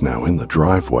cars now in the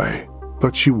driveway.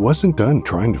 But she wasn't done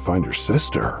trying to find her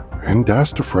sister and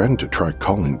asked a friend to try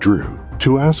calling Drew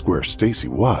to ask where Stacy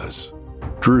was.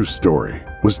 Drew's story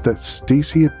was that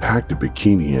Stacy had packed a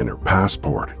bikini in her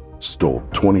passport, stole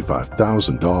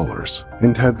 $25,000,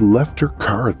 and had left her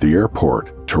car at the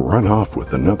airport to run off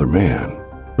with another man.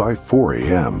 By 4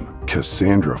 a.m.,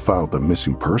 Cassandra filed a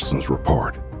missing persons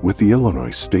report with the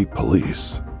Illinois State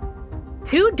Police.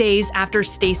 2 days after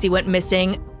Stacy went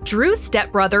missing, Drew's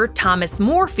stepbrother, Thomas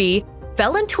Morphy,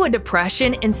 fell into a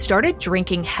depression and started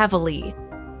drinking heavily.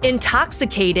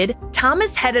 Intoxicated,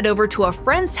 Thomas headed over to a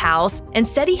friend's house and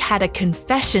said he had a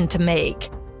confession to make.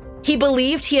 He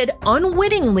believed he had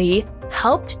unwittingly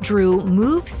helped Drew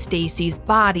move Stacy's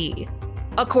body.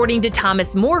 According to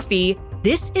Thomas Morphy,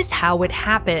 this is how it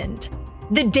happened.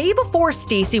 The day before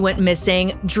Stacy went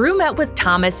missing, Drew met with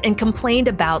Thomas and complained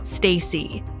about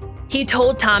Stacy. He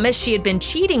told Thomas she had been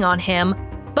cheating on him,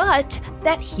 but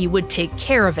that he would take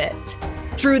care of it.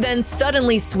 Drew then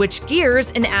suddenly switched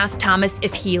gears and asked Thomas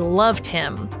if he loved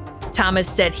him. Thomas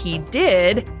said he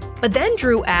did, but then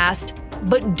Drew asked,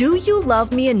 "But do you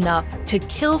love me enough to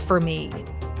kill for me?"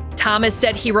 Thomas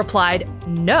said he replied,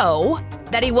 no,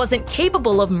 that he wasn't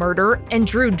capable of murder, and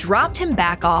Drew dropped him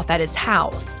back off at his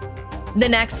house. The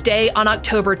next day, on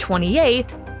October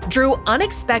 28th, Drew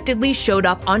unexpectedly showed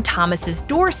up on Thomas's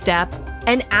doorstep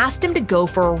and asked him to go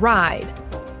for a ride.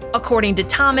 According to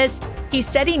Thomas, he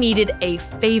said he needed a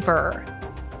favor.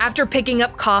 After picking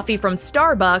up coffee from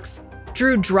Starbucks,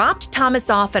 Drew dropped Thomas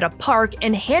off at a park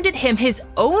and handed him his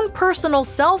own personal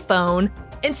cell phone,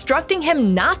 instructing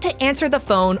him not to answer the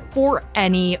phone for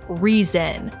any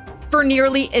reason. For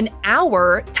nearly an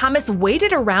hour, Thomas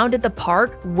waited around at the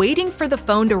park waiting for the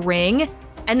phone to ring,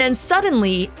 and then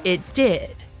suddenly it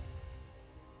did.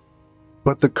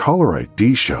 But the caller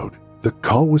ID showed the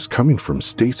call was coming from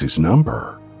Stacy's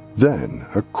number. Then,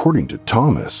 according to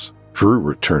Thomas, Drew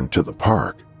returned to the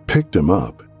park, picked him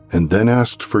up, and then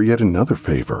asked for yet another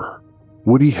favor.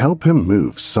 Would he help him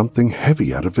move something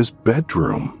heavy out of his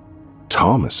bedroom?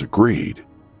 Thomas agreed.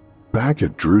 Back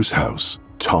at Drew's house,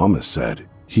 Thomas said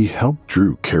he helped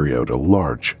Drew carry out a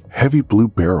large, heavy blue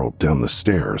barrel down the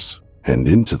stairs and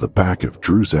into the back of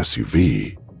Drew's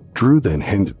SUV. Drew then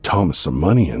handed Thomas some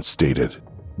money and stated,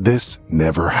 "This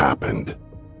never happened."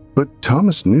 But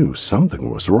Thomas knew something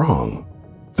was wrong.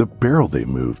 The barrel they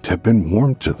moved had been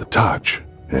warmed to the touch,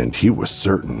 and he was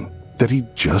certain that he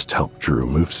just helped Drew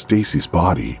move Stacy's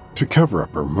body to cover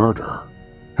up her murder.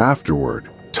 Afterward,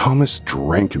 Thomas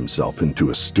drank himself into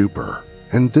a stupor,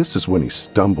 and this is when he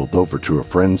stumbled over to a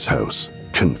friend's house,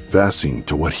 confessing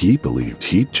to what he believed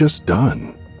he'd just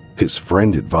done. His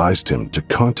friend advised him to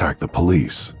contact the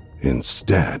police.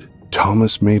 Instead,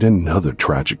 Thomas made another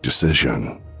tragic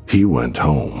decision. He went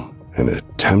home and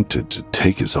attempted to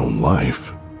take his own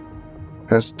life.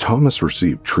 As Thomas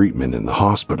received treatment in the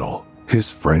hospital, his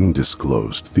friend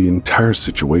disclosed the entire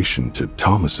situation to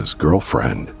Thomas's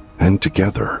girlfriend, and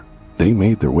together, they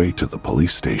made their way to the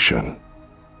police station.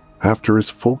 After his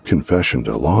full confession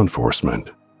to law enforcement,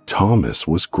 Thomas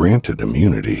was granted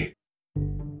immunity.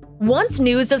 Once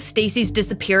news of Stacy's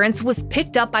disappearance was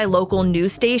picked up by local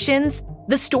news stations,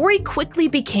 the story quickly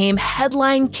became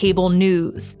headline cable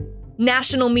news.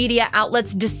 National media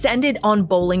outlets descended on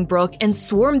Bolingbrook and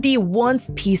swarmed the once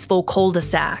peaceful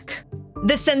cul-de-sac.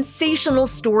 The sensational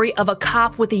story of a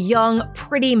cop with a young,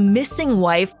 pretty missing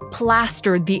wife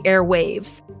plastered the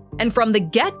airwaves. And from the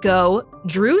get-go,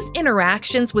 Drew's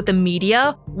interactions with the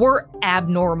media were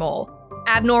abnormal.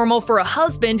 Abnormal for a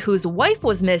husband whose wife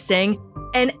was missing,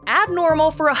 and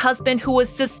abnormal for a husband who was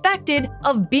suspected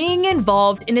of being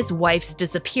involved in his wife's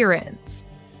disappearance.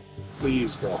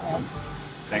 Please go home.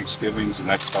 Thanksgiving's the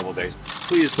next couple days.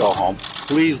 Please go home.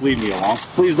 Please leave me alone.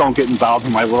 Please don't get involved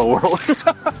in my little world.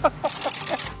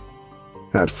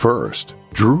 At first,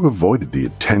 Drew avoided the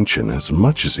attention as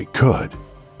much as he could,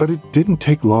 but it didn't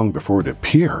take long before it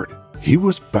appeared. He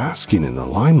was basking in the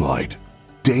limelight.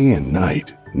 Day and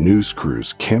night, news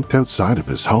crews camped outside of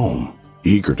his home,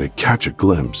 eager to catch a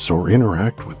glimpse or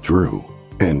interact with Drew.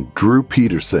 And Drew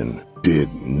Peterson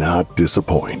did not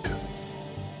disappoint.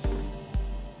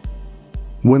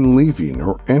 When leaving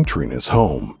or entering his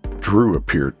home, Drew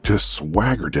appeared to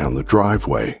swagger down the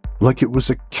driveway like it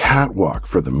was a catwalk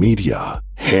for the media,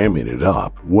 hamming it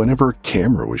up whenever a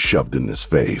camera was shoved in his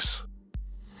face.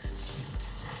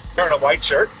 Wearing a white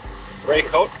shirt, gray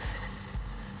coat,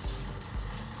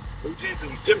 blue jeans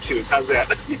and gym shoes. How's that?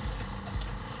 What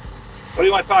do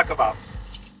you want to talk about?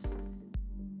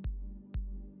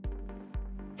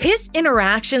 His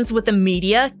interactions with the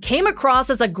media came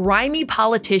across as a grimy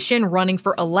politician running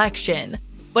for election.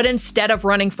 But instead of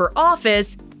running for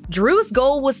office, Drew's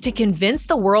goal was to convince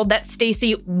the world that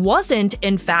Stacy wasn't,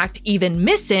 in fact, even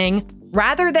missing,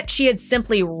 rather that she had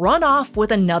simply run off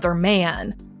with another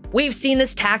man. We've seen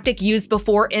this tactic used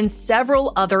before in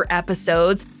several other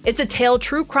episodes. It's a tale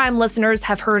true crime listeners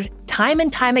have heard time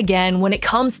and time again when it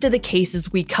comes to the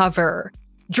cases we cover.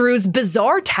 Drew's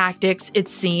bizarre tactics, it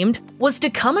seemed, was to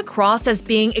come across as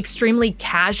being extremely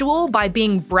casual by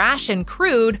being brash and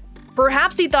crude.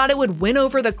 Perhaps he thought it would win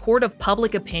over the court of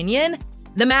public opinion.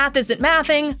 The math isn't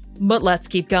mathing, but let's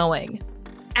keep going.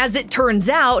 As it turns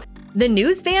out, the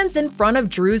news vans in front of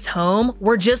Drew's home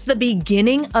were just the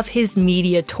beginning of his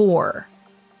media tour.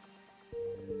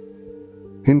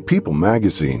 In People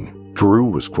magazine, Drew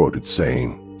was quoted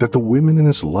saying that the women in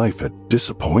his life had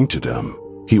disappointed him.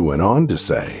 He went on to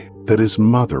say that his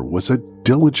mother was a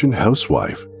diligent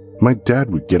housewife. My dad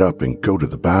would get up and go to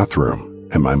the bathroom,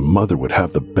 and my mother would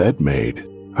have the bed made.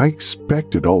 I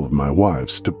expected all of my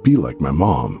wives to be like my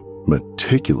mom,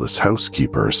 meticulous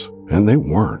housekeepers, and they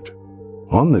weren't.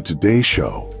 On the Today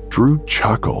Show, Drew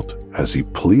chuckled as he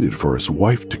pleaded for his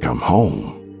wife to come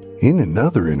home. In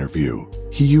another interview,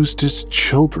 he used his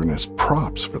children as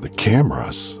props for the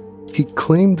cameras. He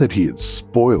claimed that he had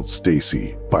spoiled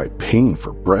Stacy by paying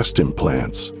for breast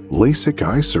implants, LASIK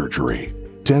eye surgery,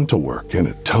 dental work, and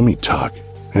a tummy tuck,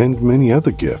 and many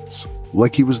other gifts,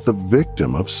 like he was the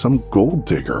victim of some gold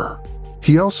digger.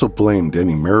 He also blamed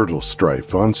any marital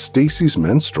strife on Stacy's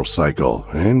menstrual cycle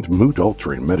and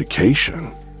mood-altering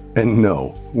medication. And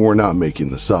no, we're not making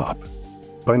this up.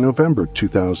 By November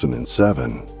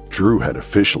 2007, Drew had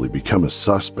officially become a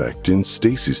suspect in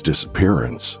Stacy's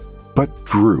disappearance. But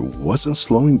Drew wasn't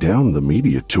slowing down the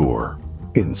media tour.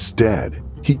 Instead,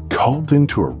 he called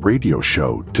into a radio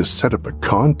show to set up a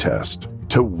contest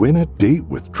to win a date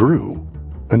with Drew.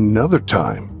 Another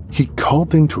time, he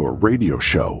called into a radio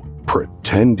show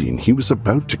pretending he was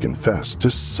about to confess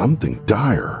to something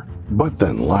dire, but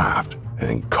then laughed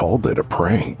and called it a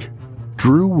prank.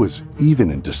 Drew was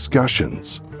even in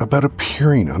discussions about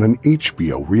appearing on an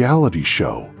HBO reality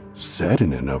show set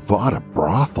in a Nevada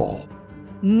brothel.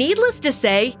 Needless to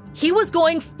say, he was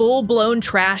going full-blown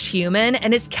trash human,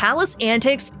 and his callous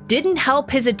antics didn't help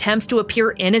his attempts to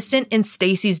appear innocent in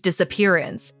Stacy's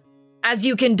disappearance. As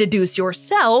you can deduce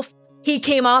yourself, he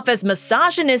came off as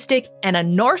misogynistic and a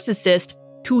narcissist,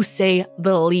 to say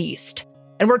the least.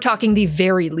 And we're talking the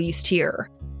very least here.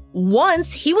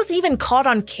 Once, he was even caught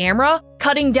on camera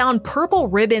cutting down purple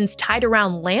ribbons tied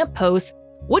around lampposts,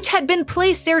 which had been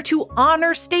placed there to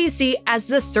honor Stacy as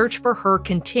the search for her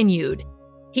continued.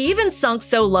 He even sunk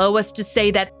so low as to say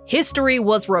that history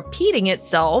was repeating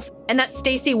itself and that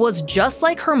Stacy was just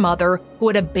like her mother who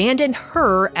had abandoned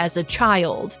her as a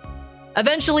child.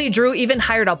 Eventually, Drew even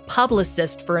hired a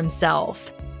publicist for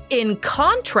himself. In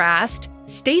contrast,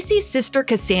 Stacy's sister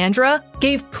Cassandra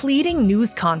gave pleading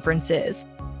news conferences.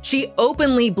 She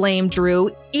openly blamed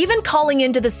Drew, even calling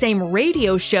into the same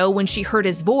radio show when she heard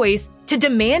his voice to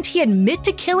demand he admit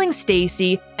to killing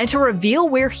Stacy and to reveal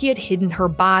where he had hidden her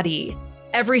body.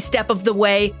 Every step of the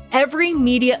way, every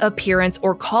media appearance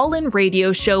or call-in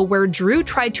radio show where Drew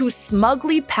tried to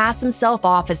smugly pass himself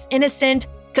off as innocent,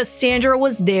 Cassandra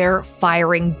was there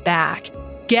firing back.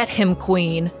 Get him,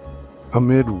 Queen.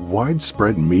 Amid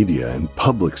widespread media and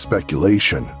public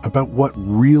speculation about what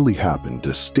really happened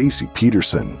to Stacy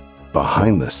Peterson,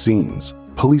 behind the scenes,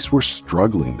 police were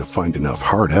struggling to find enough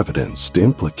hard evidence to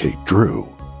implicate Drew.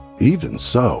 Even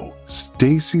so,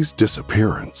 Stacy's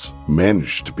disappearance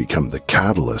managed to become the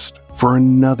catalyst for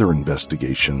another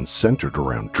investigation centered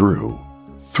around Drew.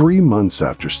 3 months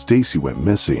after Stacy went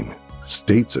missing,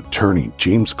 State's Attorney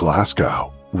James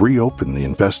Glasgow reopened the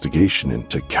investigation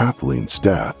into Kathleen's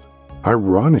death.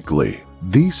 Ironically,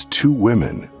 these two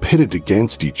women, pitted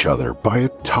against each other by a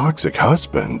toxic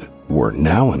husband, were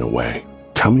now, in a way,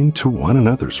 coming to one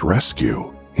another's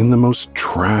rescue in the most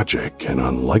tragic and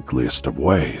unlikeliest of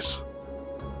ways.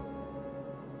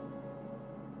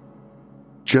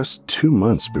 Just 2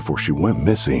 months before she went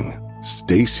missing,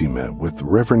 Stacy met with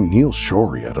Reverend Neil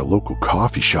Shorey at a local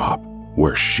coffee shop,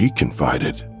 where she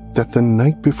confided that the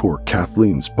night before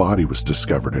Kathleen's body was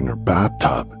discovered in her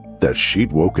bathtub, that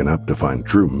she'd woken up to find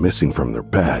Drew missing from their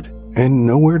bed and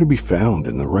nowhere to be found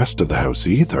in the rest of the house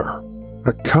either.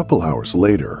 A couple hours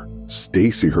later,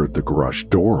 Stacy heard the garage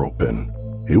door open.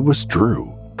 It was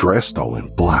Drew, dressed all in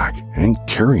black and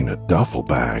carrying a duffel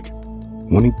bag.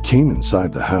 When he came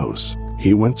inside the house,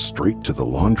 he went straight to the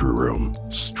laundry room,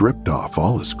 stripped off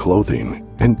all his clothing,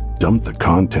 and dumped the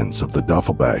contents of the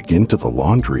duffel bag into the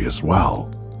laundry as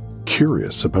well.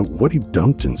 Curious about what he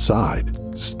dumped inside,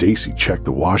 Stacy checked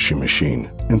the washing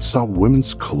machine and saw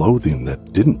women's clothing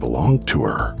that didn't belong to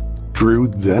her. Drew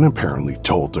then apparently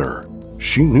told her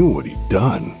she knew what he'd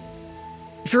done.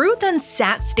 Drew then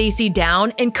sat Stacy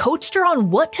down and coached her on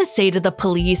what to say to the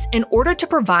police in order to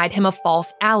provide him a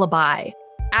false alibi.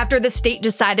 After the state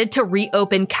decided to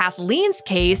reopen Kathleen's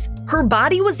case, her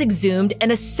body was exhumed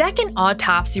and a second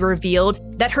autopsy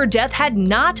revealed that her death had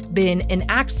not been an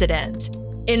accident.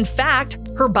 In fact,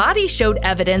 her body showed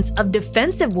evidence of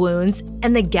defensive wounds,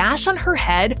 and the gash on her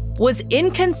head was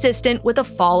inconsistent with a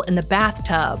fall in the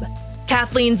bathtub.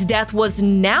 Kathleen's death was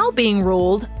now being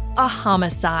ruled a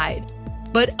homicide.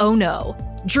 But oh no,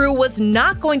 Drew was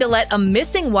not going to let a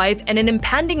missing wife and an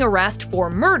impending arrest for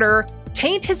murder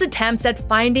taint his attempts at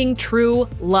finding true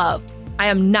love. I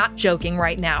am not joking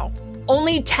right now.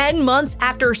 Only 10 months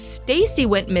after Stacy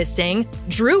went missing,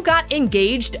 Drew got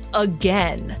engaged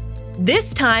again.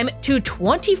 This time to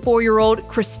 24-year-old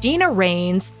Christina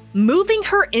Rains, moving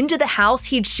her into the house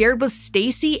he'd shared with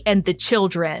Stacy and the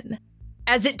children.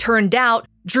 As it turned out,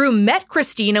 Drew met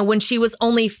Christina when she was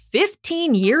only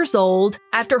 15 years old.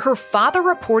 After her father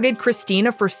reported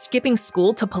Christina for skipping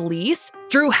school to police,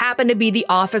 Drew happened to be the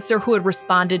officer who had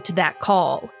responded to that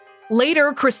call.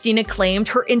 Later, Christina claimed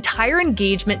her entire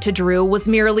engagement to Drew was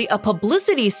merely a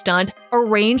publicity stunt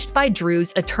arranged by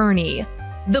Drew's attorney.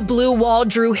 The blue wall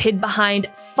Drew hid behind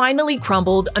finally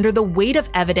crumbled under the weight of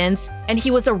evidence, and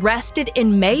he was arrested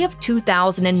in May of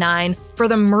 2009 for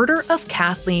the murder of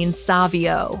Kathleen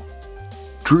Savio.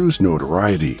 Drew's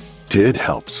notoriety did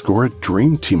help score a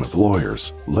dream team of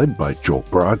lawyers led by Joel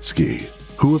Brodsky,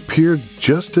 who appeared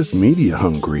just as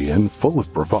media-hungry and full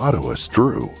of bravado as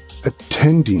Drew.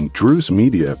 attending Drew's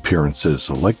media appearances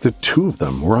like the two of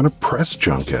them were on a press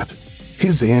junket.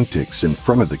 His antics in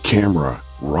front of the camera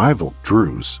rivaled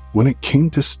Drew's when it came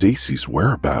to Stacy's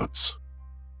whereabouts.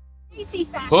 Stacy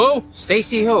fact. Who?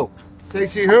 Stacy who?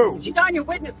 Stacy who? She's on your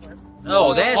witness list.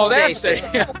 Oh, that's Stacy.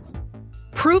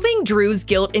 Proving Drew's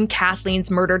guilt in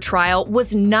Kathleen's murder trial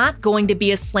was not going to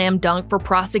be a slam dunk for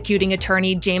prosecuting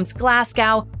attorney James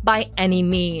Glasgow by any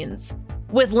means.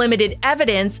 With limited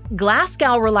evidence,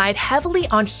 Glasgow relied heavily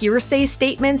on hearsay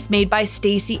statements made by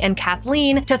Stacy and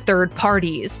Kathleen to third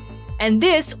parties. And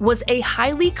this was a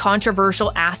highly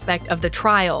controversial aspect of the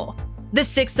trial. The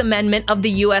Sixth Amendment of the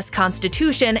U.S.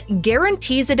 Constitution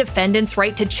guarantees a defendant's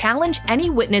right to challenge any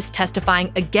witness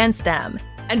testifying against them.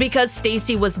 And because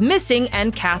Stacy was missing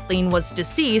and Kathleen was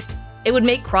deceased, it would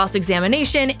make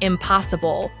cross-examination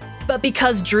impossible. But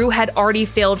because Drew had already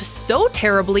failed so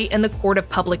terribly in the court of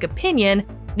public opinion,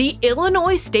 the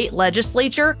Illinois state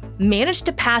legislature managed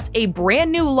to pass a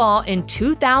brand new law in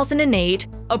 2008,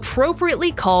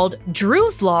 appropriately called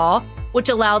Drew's Law, which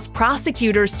allows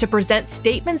prosecutors to present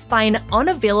statements by an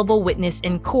unavailable witness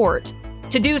in court.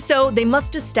 To do so, they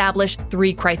must establish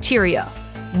 3 criteria.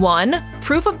 1.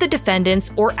 Proof of the defendant's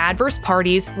or adverse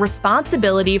party's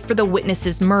responsibility for the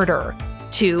witness's murder.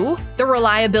 2. The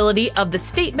reliability of the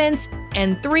statements.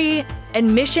 And 3.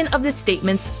 Admission of the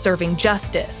statements serving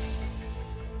justice.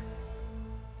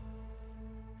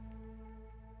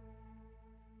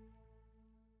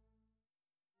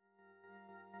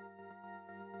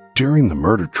 During the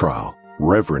murder trial,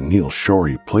 Reverend Neil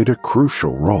Shorey played a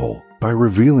crucial role by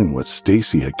revealing what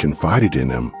Stacy had confided in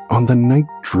him on the night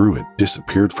Drew had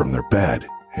disappeared from their bed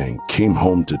and came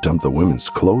home to dump the women's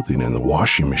clothing in the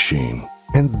washing machine,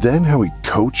 and then how he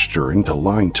coached her into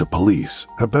lying to police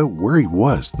about where he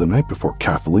was the night before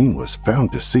Kathleen was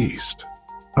found deceased.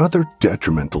 Other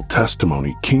detrimental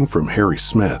testimony came from Harry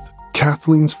Smith,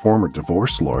 Kathleen's former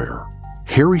divorce lawyer.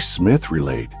 Harry Smith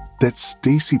relayed that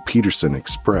Stacy Peterson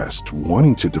expressed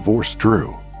wanting to divorce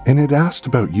Drew and had asked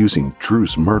about using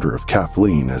Drew's murder of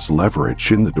Kathleen as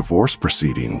leverage in the divorce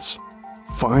proceedings.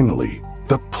 Finally,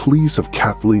 the pleas of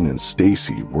Kathleen and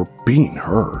Stacy were being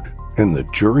heard, and the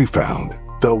jury found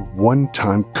the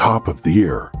one-time Cop of the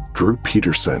Year, Drew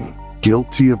Peterson,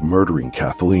 guilty of murdering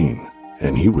Kathleen,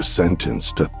 and he was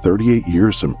sentenced to 38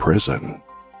 years in prison.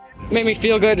 It made me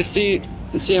feel good to see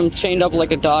him chained up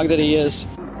like a dog that he is.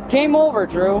 Game over,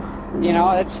 Drew. You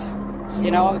know, that's, you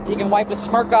know, he can wipe a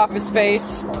smirk off his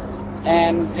face,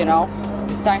 and, you know,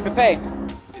 it's time to pay.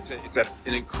 It's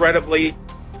an incredibly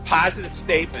positive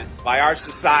statement by our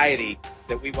society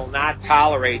that we will not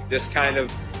tolerate this kind of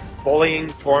bullying,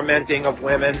 tormenting of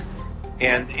women,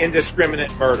 and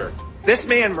indiscriminate murder. This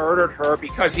man murdered her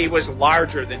because he was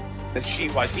larger than she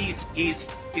was.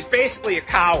 He's basically a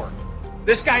coward.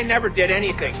 This guy never did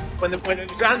anything. When it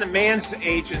was on the man's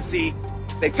agency,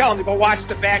 they tell him to go watch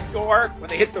the back door when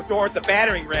they hit the door at the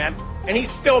battering ram, and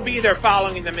he'd still be there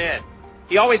following them in.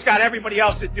 He always got everybody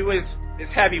else to do his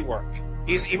heavy work.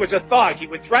 He was a thug. He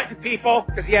would threaten people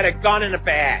because he had a gun and a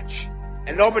badge,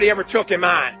 and nobody ever took him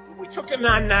on. We took him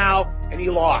on now, and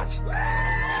he lost.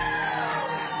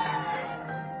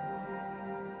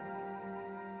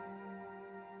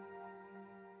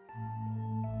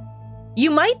 You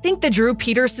might think the Drew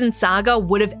Peterson saga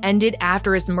would have ended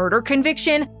after his murder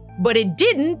conviction, but it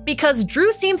didn't, because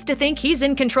Drew seems to think he's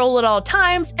in control at all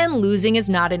times and losing is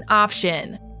not an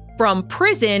option. From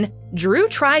prison, Drew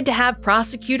tried to have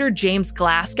prosecutor James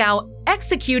Glasgow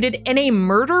executed in a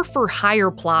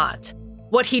murder-for-hire plot.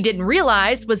 What he didn't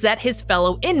realize was that his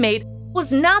fellow inmate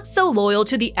was not so loyal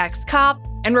to the ex-cop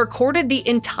and recorded the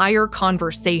entire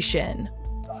conversation.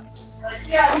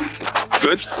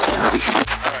 Good?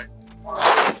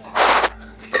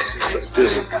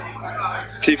 Just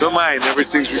keep in mind,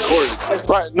 everything's recorded.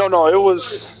 Right. No, it was,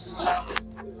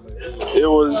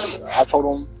 I told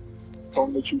him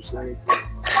that you said,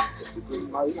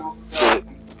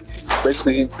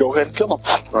 basically, go ahead and kill him.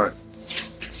 All right.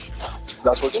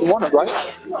 That's what you wanted,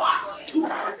 right?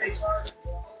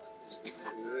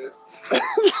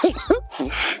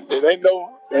 It ain't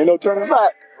no turning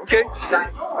back. Okay. From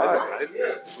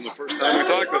the first time we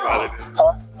talked about it.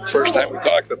 First time we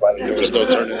talked about it, there was no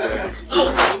turning back.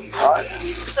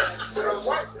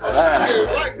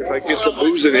 If I get some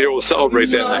booze in here, we'll celebrate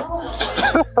that night.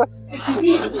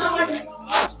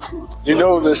 You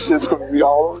know this shit's gonna be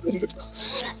all over the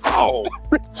Oh.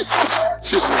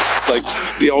 Just like,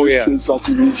 oh yeah. This is about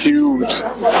to be huge.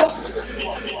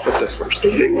 But the first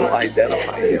thing they will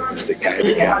identify him as the guy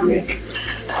that got me.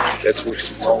 That's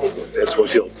what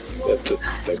he'll,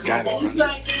 the guy that runs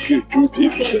it. Drew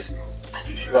Peterson.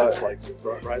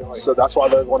 Right. So that's why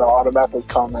they want to automatically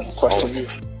come and question you.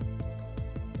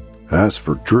 As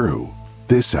for Drew,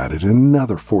 this added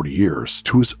another 40 years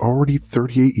to his already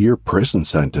 38-year prison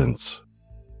sentence.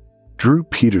 Drew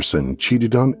Peterson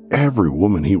cheated on every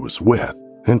woman he was with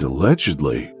and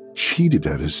allegedly cheated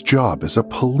at his job as a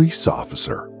police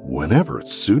officer whenever it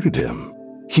suited him.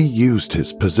 He used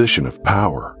his position of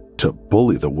power to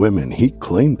bully the women he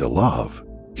claimed to love.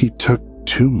 He took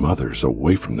 2 mothers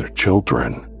away from their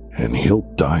children, and he'll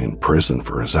die in prison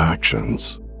for his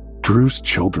actions. Drew's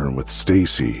children with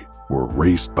Stacy were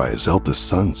raised by his eldest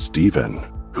son, Stephen,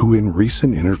 who in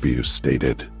recent interviews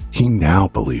stated he now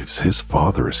believes his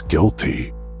father is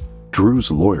guilty.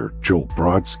 Drew's lawyer, Joel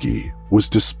Brodsky, was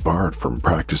disbarred from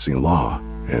practicing law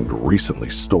and recently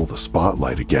stole the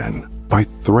spotlight again by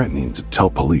threatening to tell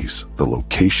police the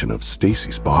location of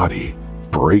Stacy's body,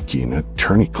 breaking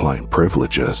attorney-client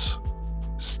privileges.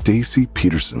 Stacy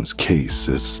Peterson's case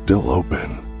is still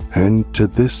open, and to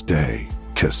this day,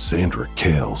 Cassandra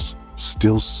Kales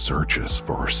still searches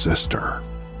for her sister.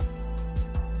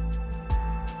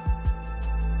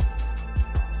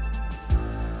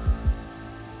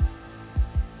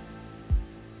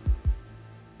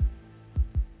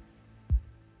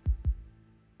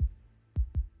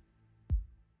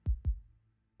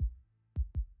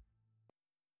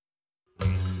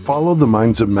 Follow The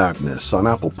Minds of Madness on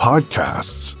Apple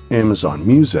Podcasts, Amazon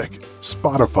Music,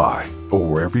 Spotify, or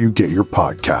wherever you get your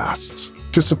podcasts.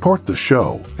 To support the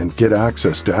show and get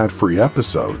access to ad-free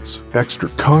episodes, extra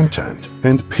content,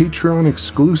 and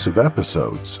Patreon-exclusive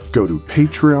episodes, go to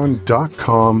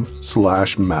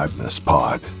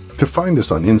patreon.com/madnesspod. To find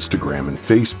us on Instagram and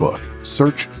Facebook,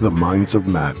 search The Minds of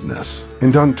Madness,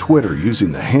 and on Twitter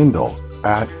using the handle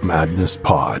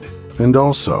 @MadnessPod. And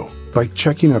also, by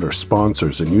checking out our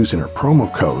sponsors and using our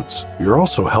promo codes, you're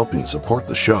also helping support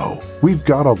the show. We've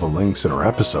got all the links in our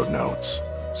episode notes.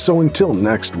 So until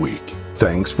next week,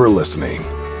 thanks for listening.